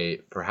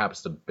say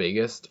perhaps the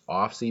biggest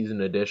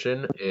offseason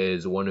addition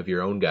is one of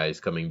your own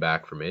guys coming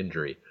back from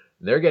injury.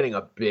 They're getting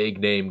a big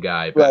name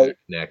guy back right.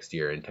 next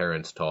year in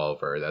Terrence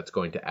Tolliver that's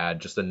going to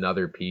add just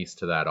another piece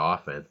to that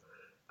offense.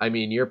 I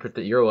mean,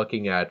 you're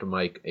looking at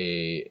Mike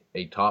a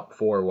top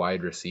four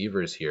wide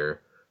receivers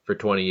here for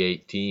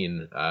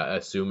 2018,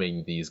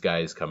 assuming these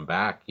guys come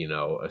back,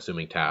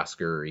 assuming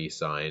Tasker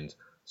resigns,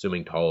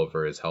 assuming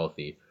Tolliver is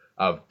healthy,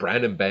 of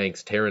Brandon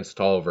Banks, Terrence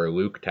Tolliver,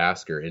 Luke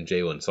Tasker, and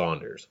Jalen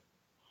Saunders.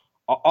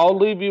 I'll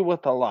leave you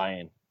with a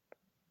line.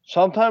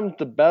 Sometimes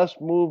the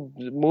best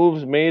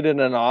moves made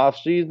in an off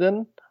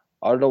season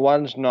are the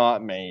ones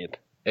not made.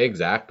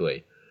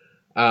 Exactly.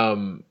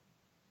 Um,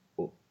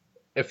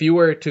 if you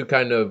were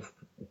to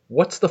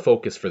what's the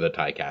focus for the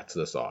Ticats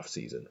this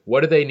offseason?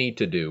 What do they need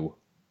to do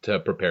to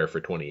prepare for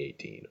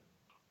 2018?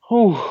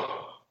 Whew.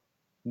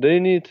 They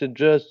need to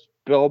just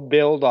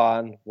build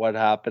on what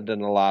happened in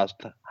the last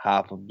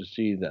half of the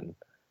season.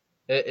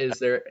 Is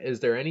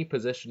there any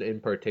position in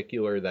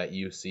particular that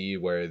you see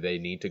where they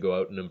need to go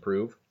out and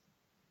improve?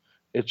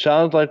 It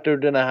sounds like they're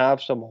going to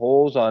have some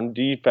holes on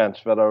defense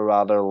that are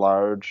rather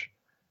large.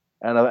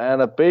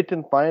 And if they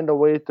can find a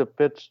way to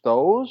fix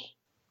those,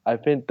 I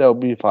think they'll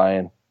be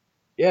fine.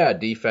 Yeah,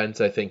 defense,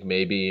 I think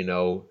maybe,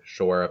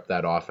 shore up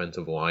that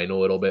offensive line a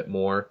little bit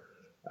more.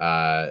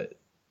 Uh,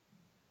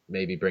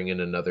 Maybe bring in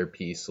another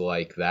piece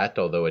like that,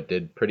 although it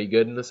did pretty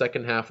good in the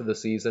second half of the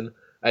season.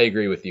 I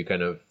agree with you,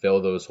 kind of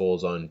fill those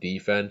holes on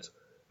defense.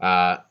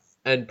 Uh,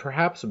 and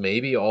perhaps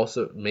maybe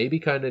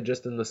kind of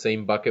just in the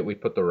same bucket we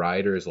put the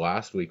Riders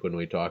last week when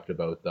we talked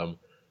about them.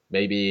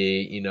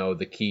 Maybe,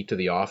 the key to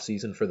the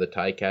offseason for the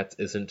Ticats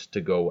isn't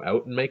to go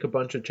out and make a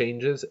bunch of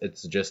changes.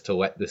 It's just to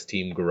let this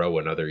team grow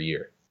another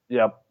year.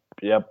 Yep,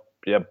 yep.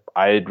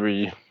 I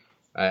agree.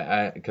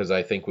 Because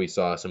I think we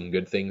saw some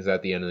good things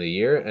at the end of the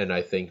year, and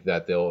I think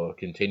that they'll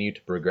continue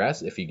to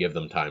progress if you give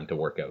them time to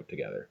work out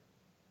together.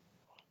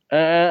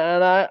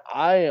 And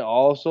I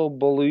also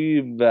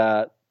believe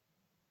that,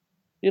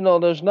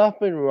 there's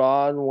nothing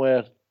wrong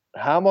with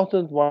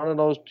Hamilton's one of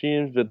those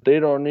teams that they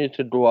don't need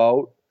to go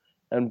out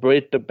and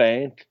break the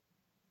bank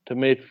to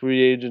make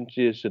free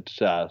agency a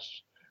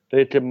success.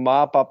 They can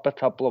mop up a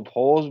couple of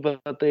holes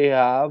that they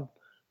have,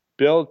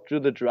 build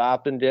through the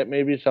draft, and get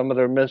maybe some of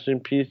their missing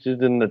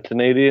pieces in the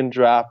Canadian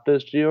draft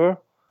this year.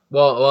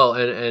 Well,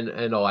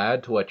 and I'll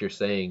add to what you're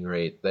saying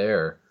right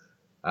there.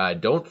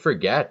 Don't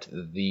forget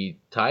the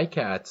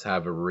Ticats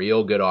have a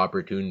real good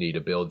opportunity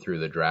to build through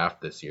the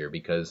draft this year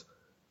because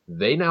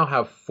they now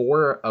have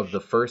 4 of the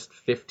first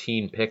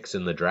 15 picks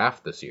in the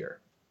draft this year.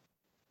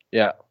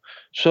 Yeah.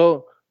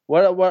 So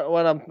what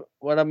I'm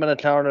gonna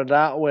counter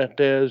that with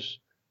is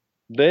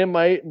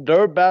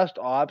their best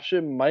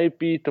option might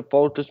be to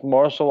focus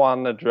more so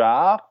on the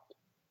draft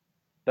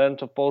than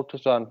to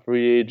focus on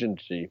free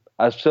agency.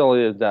 As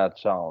silly as that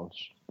sounds.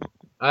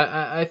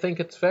 I think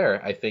it's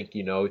fair. I think,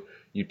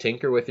 you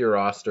tinker with your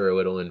roster a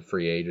little in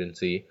free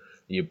agency.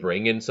 You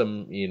bring in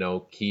some,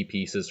 key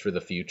pieces for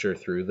the future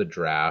through the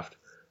draft.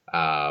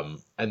 And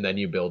then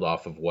you build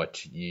off of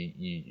what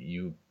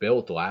you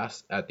built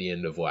at the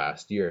end of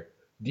last year.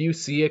 Do you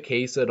see a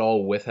case at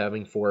all with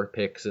having 4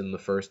 picks in the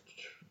first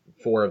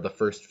 4 of the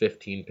first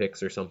 15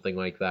 picks or something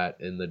like that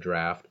in the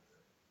draft?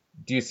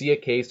 Do you see a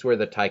case where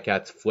the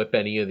Ticats flip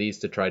any of these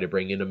to try to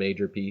bring in a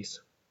major piece?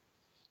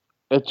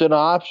 It's an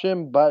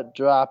option, but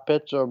draft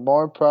picks are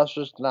more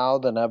precious now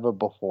than ever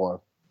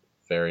before.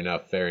 Fair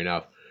enough. Fair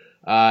enough.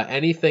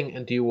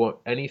 Anything you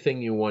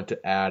want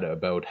to add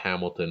about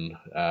Hamilton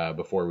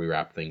before we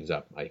wrap things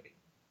up, Mike?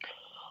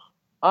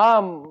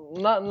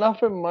 Not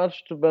nothing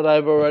much that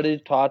I've already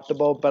talked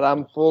about, but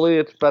I'm fully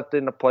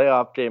expecting a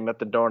playoff game at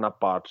the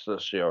Donut Box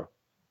this year.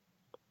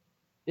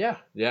 Yeah.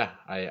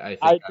 I think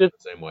I I'm just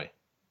the same way.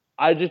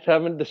 I just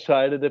haven't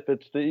decided if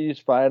it's the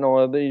East Final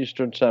or the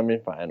Eastern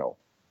Semifinal.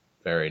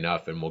 Fair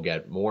enough, and we'll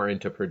get more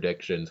into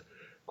predictions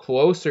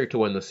closer to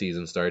when the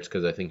season starts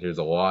because I think there's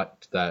a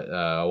lot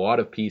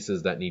of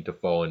pieces that need to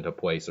fall into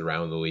place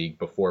around the league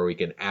before we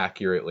can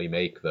accurately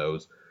make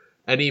those.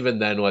 And even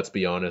then, let's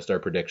be honest, our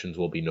predictions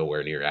will be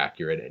nowhere near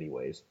accurate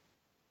anyways.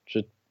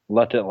 Just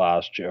let it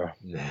last year.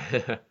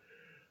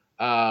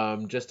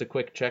 Just a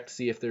quick check to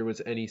see if there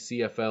was any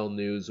CFL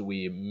news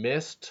we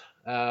missed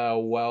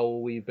while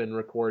we've been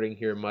recording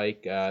here,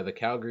 Mike. The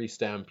Calgary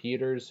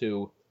Stampeders,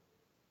 who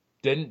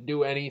didn't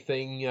do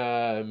anything,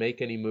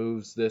 make any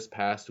moves this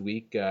past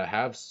week,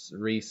 have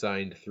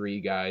re-signed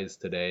 3 guys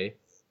today.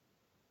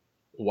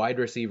 Wide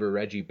receiver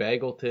Reggie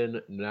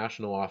Bagleton,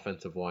 national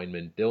offensive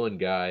lineman Dylan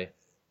Guy,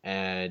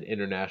 and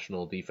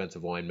international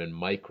defensive lineman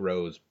Mike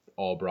Rose,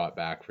 all brought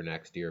back for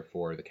next year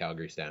for the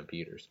Calgary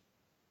Stampeders.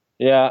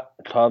 Yeah,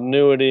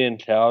 continuity in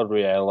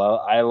Calgary. I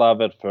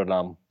love it for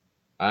them.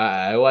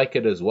 I like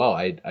it as well.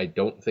 I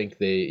don't think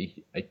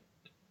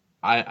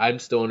I'm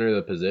still under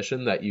the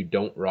position that you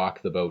don't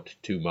rock the boat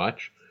too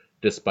much,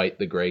 despite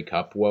the Grey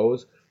Cup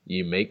woes.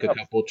 You make a Yep.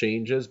 couple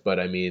changes, but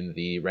I mean,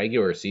 the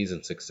regular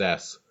season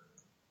success,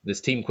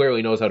 this team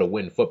clearly knows how to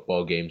win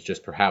football games,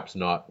 just perhaps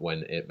not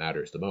when it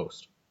matters the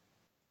most.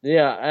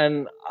 Yeah,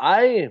 and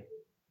I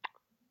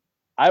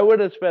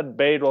would expect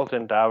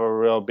Badleton to have a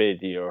real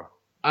big year.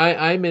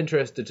 I'm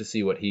interested to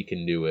see what he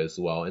can do as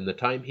well. In the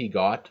time he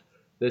got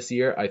this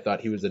year, I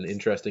thought he was an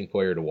interesting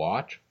player to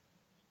watch,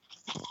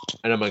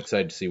 and I'm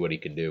excited to see what he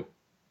can do.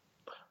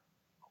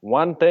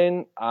 One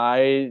thing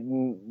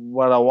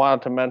what I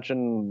wanted to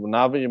mention,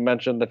 now that you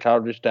mentioned the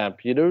Calgary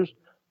Stampeders,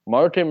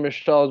 Martin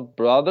Michel's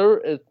brother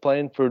is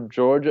playing for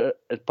Georgia.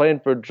 Is playing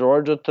for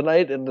Georgia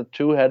tonight in the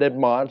two-headed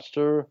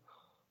monster.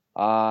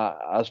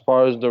 As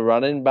far as the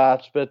running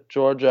backs that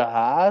Georgia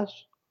has,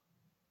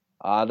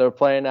 they're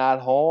playing at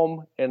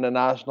home in the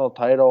national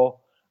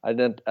title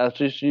against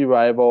SEC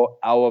rival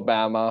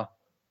Alabama,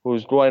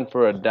 who's going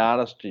for a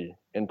dynasty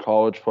in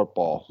college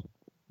football.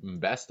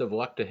 Best of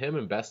luck to him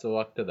and best of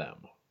luck to them.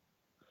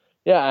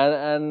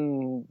 Yeah,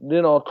 and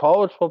you know,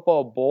 college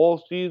football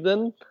bowl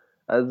season,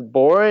 as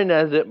boring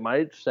as it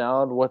might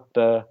sound with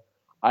the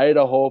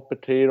Idaho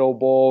Potato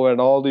Bowl and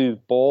all these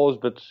bowls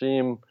that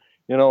seem,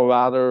 you know,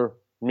 rather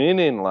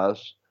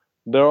meaningless,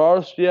 there are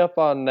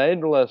CFL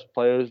Nightless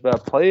players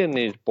that play in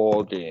these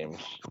bowl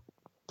games.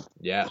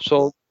 Yeah.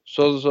 So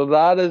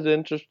that is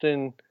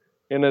interesting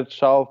in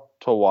itself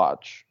to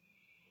watch.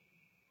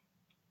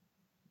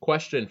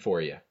 Question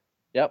for you.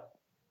 Yep.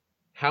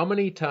 How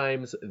many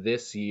times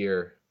this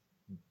year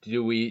do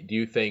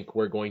you think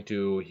we're going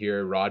to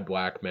hear Rod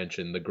Black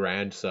mention the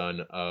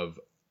grandson of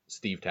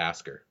Steve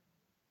Tasker?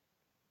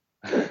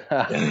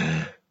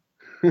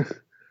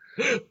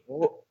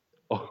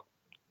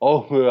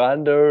 Over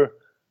under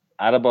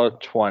at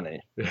about 20.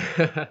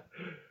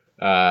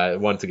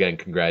 Once again,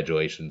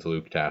 congratulations,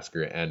 Luke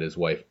Tasker and his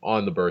wife,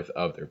 on the birth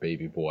of their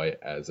baby boy.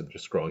 As I'm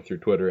just scrolling through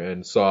Twitter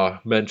and saw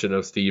mention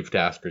of Steve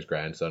Tasker's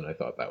grandson, I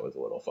thought that was a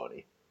little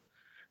funny.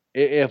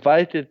 If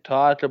I could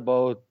talk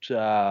about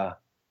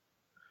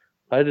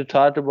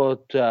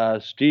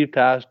Steve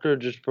Tasker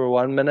just for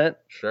 1 minute,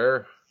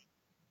 Sure.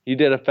 he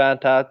did a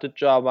fantastic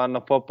job on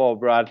the football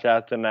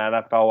broadcast in the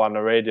NFL on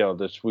the radio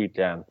this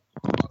weekend.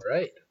 All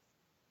right.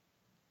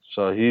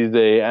 So he's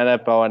the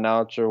NFL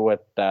announcer with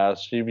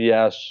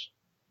CBS,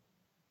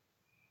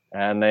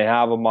 and they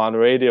have him on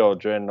radio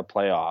during the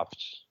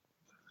playoffs.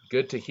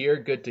 Good to hear.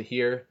 Good to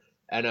hear.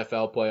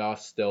 NFL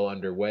playoffs still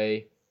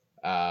underway.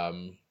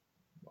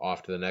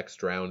 Off to the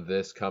next round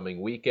this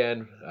coming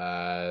weekend.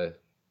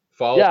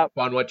 Follow up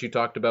on what you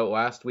talked about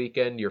last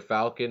weekend. Your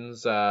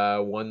Falcons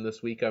won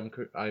this week.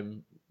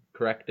 I'm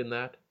correct in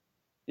that?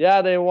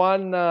 Yeah, they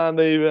won.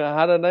 They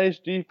had a nice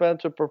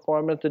defensive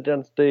performance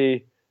against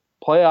the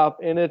playoff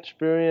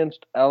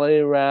inexperienced LA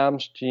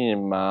Rams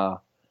team.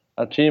 A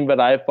team that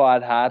I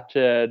thought had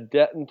to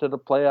get into the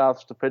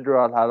playoffs to figure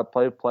out how to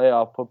play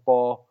playoff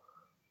football.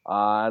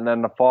 And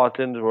then the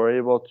Falcons were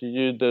able to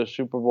use their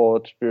Super Bowl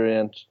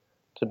experience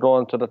to go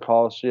into the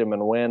Coliseum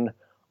and win.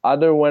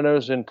 Other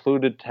winners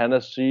included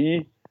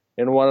Tennessee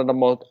in one of the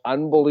most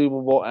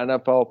unbelievable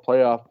NFL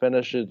playoff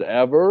finishes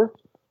ever,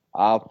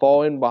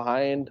 falling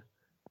behind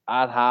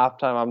at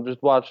halftime. I'm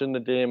just watching the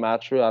game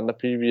actually on the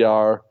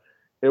PVR.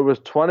 It was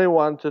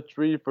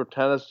 21-3 for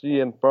Tennessee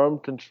in firm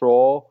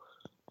control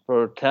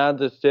for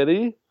Kansas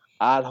City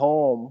at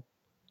home.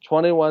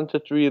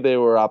 21-3 they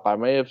were up. I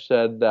may have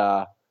said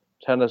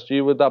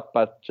Tennessee was up,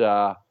 but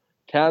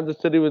Kansas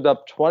City was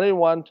up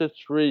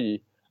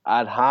 21-3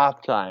 at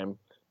halftime,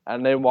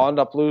 and they wound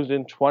up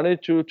losing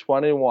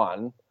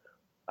 22-21.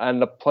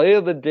 And the play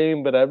of the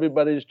game that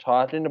everybody's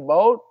talking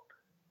about,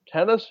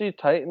 Tennessee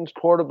Titans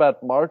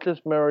quarterback Marcus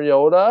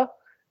Mariota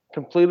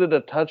completed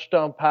a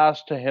touchdown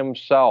pass to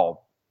himself.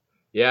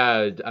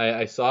 Yeah,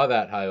 I saw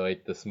that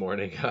highlight this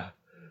morning.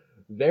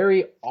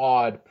 Very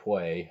odd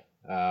play.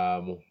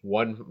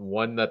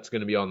 One that's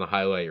going to be on the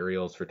highlight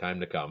reels for time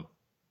to come.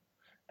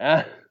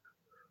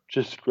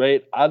 Just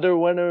great. Other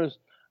winners,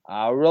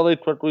 really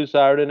quickly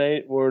Saturday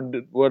night were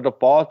the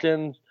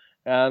Falcons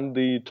and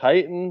the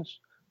Titans,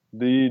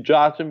 the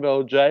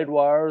Jacksonville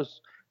Jaguars,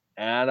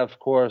 and of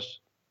course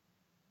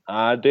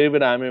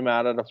David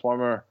Amiamata, the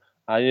former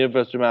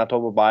University of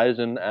Manitoba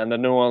Bison, and the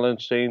New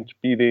Orleans Saints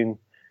beating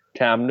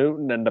Cam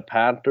Newton and the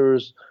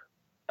Panthers.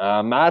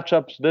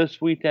 Matchups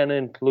this weekend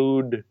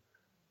include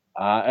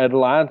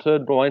Atlanta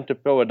going to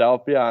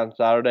Philadelphia on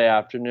Saturday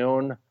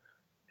afternoon.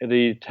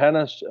 The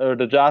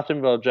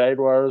Jacksonville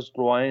Jaguars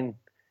going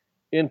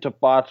into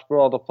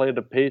Foxborough to play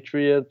the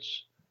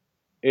Patriots.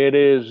 It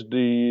is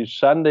the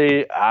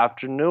Sunday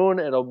afternoon.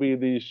 It'll be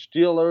the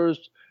Steelers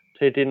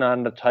taking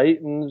on the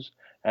Titans.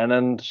 And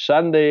then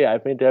Sunday, I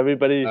think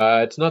everybody...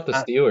 It's not the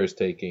Steelers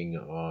taking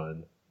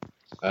on...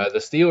 the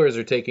Steelers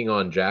are taking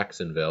on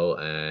Jacksonville,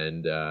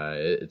 and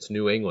it's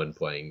New England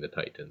playing the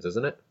Titans,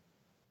 isn't it?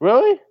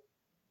 Really?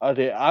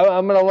 Okay,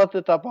 I'm gonna look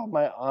this up on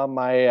my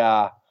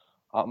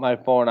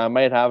phone. I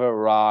might have it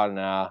wrong,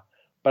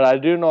 but I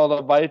do know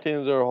the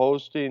Vikings are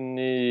hosting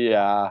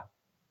the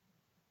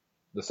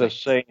The The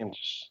Saints.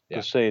 Saints. Yeah.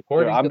 The Saints.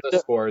 According to the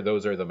score,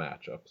 those are the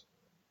matchups.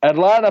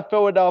 Atlanta,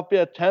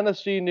 Philadelphia,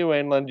 Tennessee, New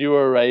England. You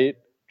were right.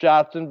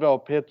 Jacksonville,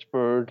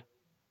 Pittsburgh,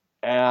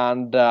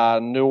 and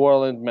New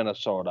Orleans,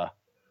 Minnesota.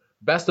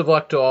 Best of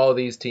luck to all of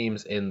these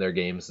teams in their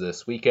games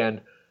this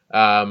weekend.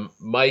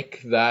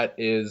 Mike, that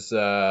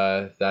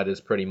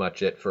is pretty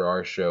much it for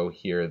our show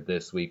here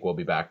this week. We'll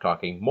be back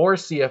talking more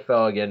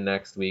CFL again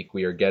next week.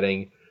 We are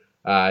getting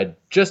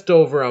just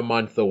over a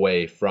month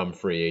away from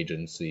free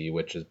agency,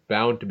 which is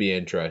bound to be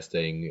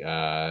interesting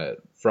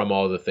from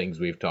all the things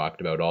we've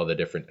talked about, all the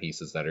different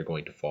pieces that are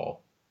going to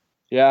fall.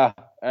 Yeah,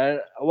 and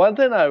one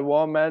thing I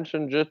will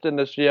mention just in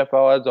the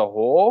CFL as a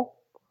whole,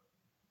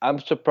 I'm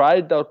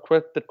surprised how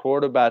quick the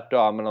quarterback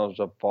dominoes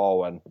have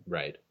fallen.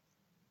 Right.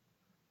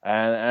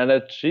 And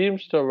it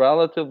seems to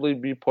relatively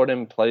be put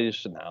in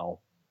place now.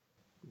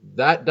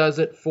 That does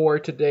it for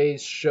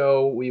today's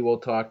show. We will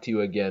talk to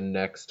you again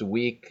next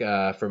week.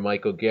 For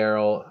Michael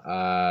Garrell,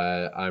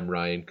 I'm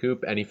Ryan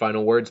Coop. Any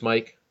final words,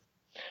 Mike?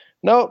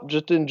 Nope,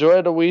 just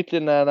enjoy the week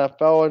in the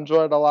NFL.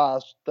 Enjoy the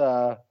last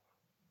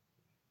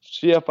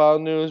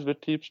CFL news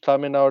that keeps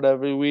coming out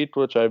every week,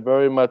 which I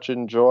very much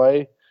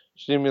enjoy.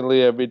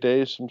 Seemingly every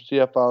day, some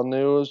CFL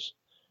news.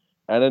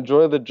 And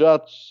enjoy the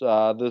Jets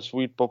this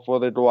week before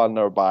they go on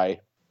their bye.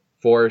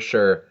 For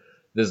sure.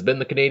 This has been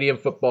the Canadian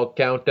Football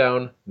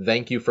Countdown.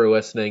 Thank you for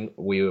listening.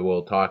 We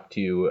will talk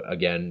to you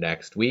again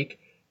next week.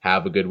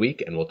 Have a good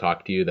week, and we'll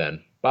talk to you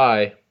then.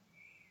 Bye.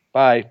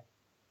 Bye.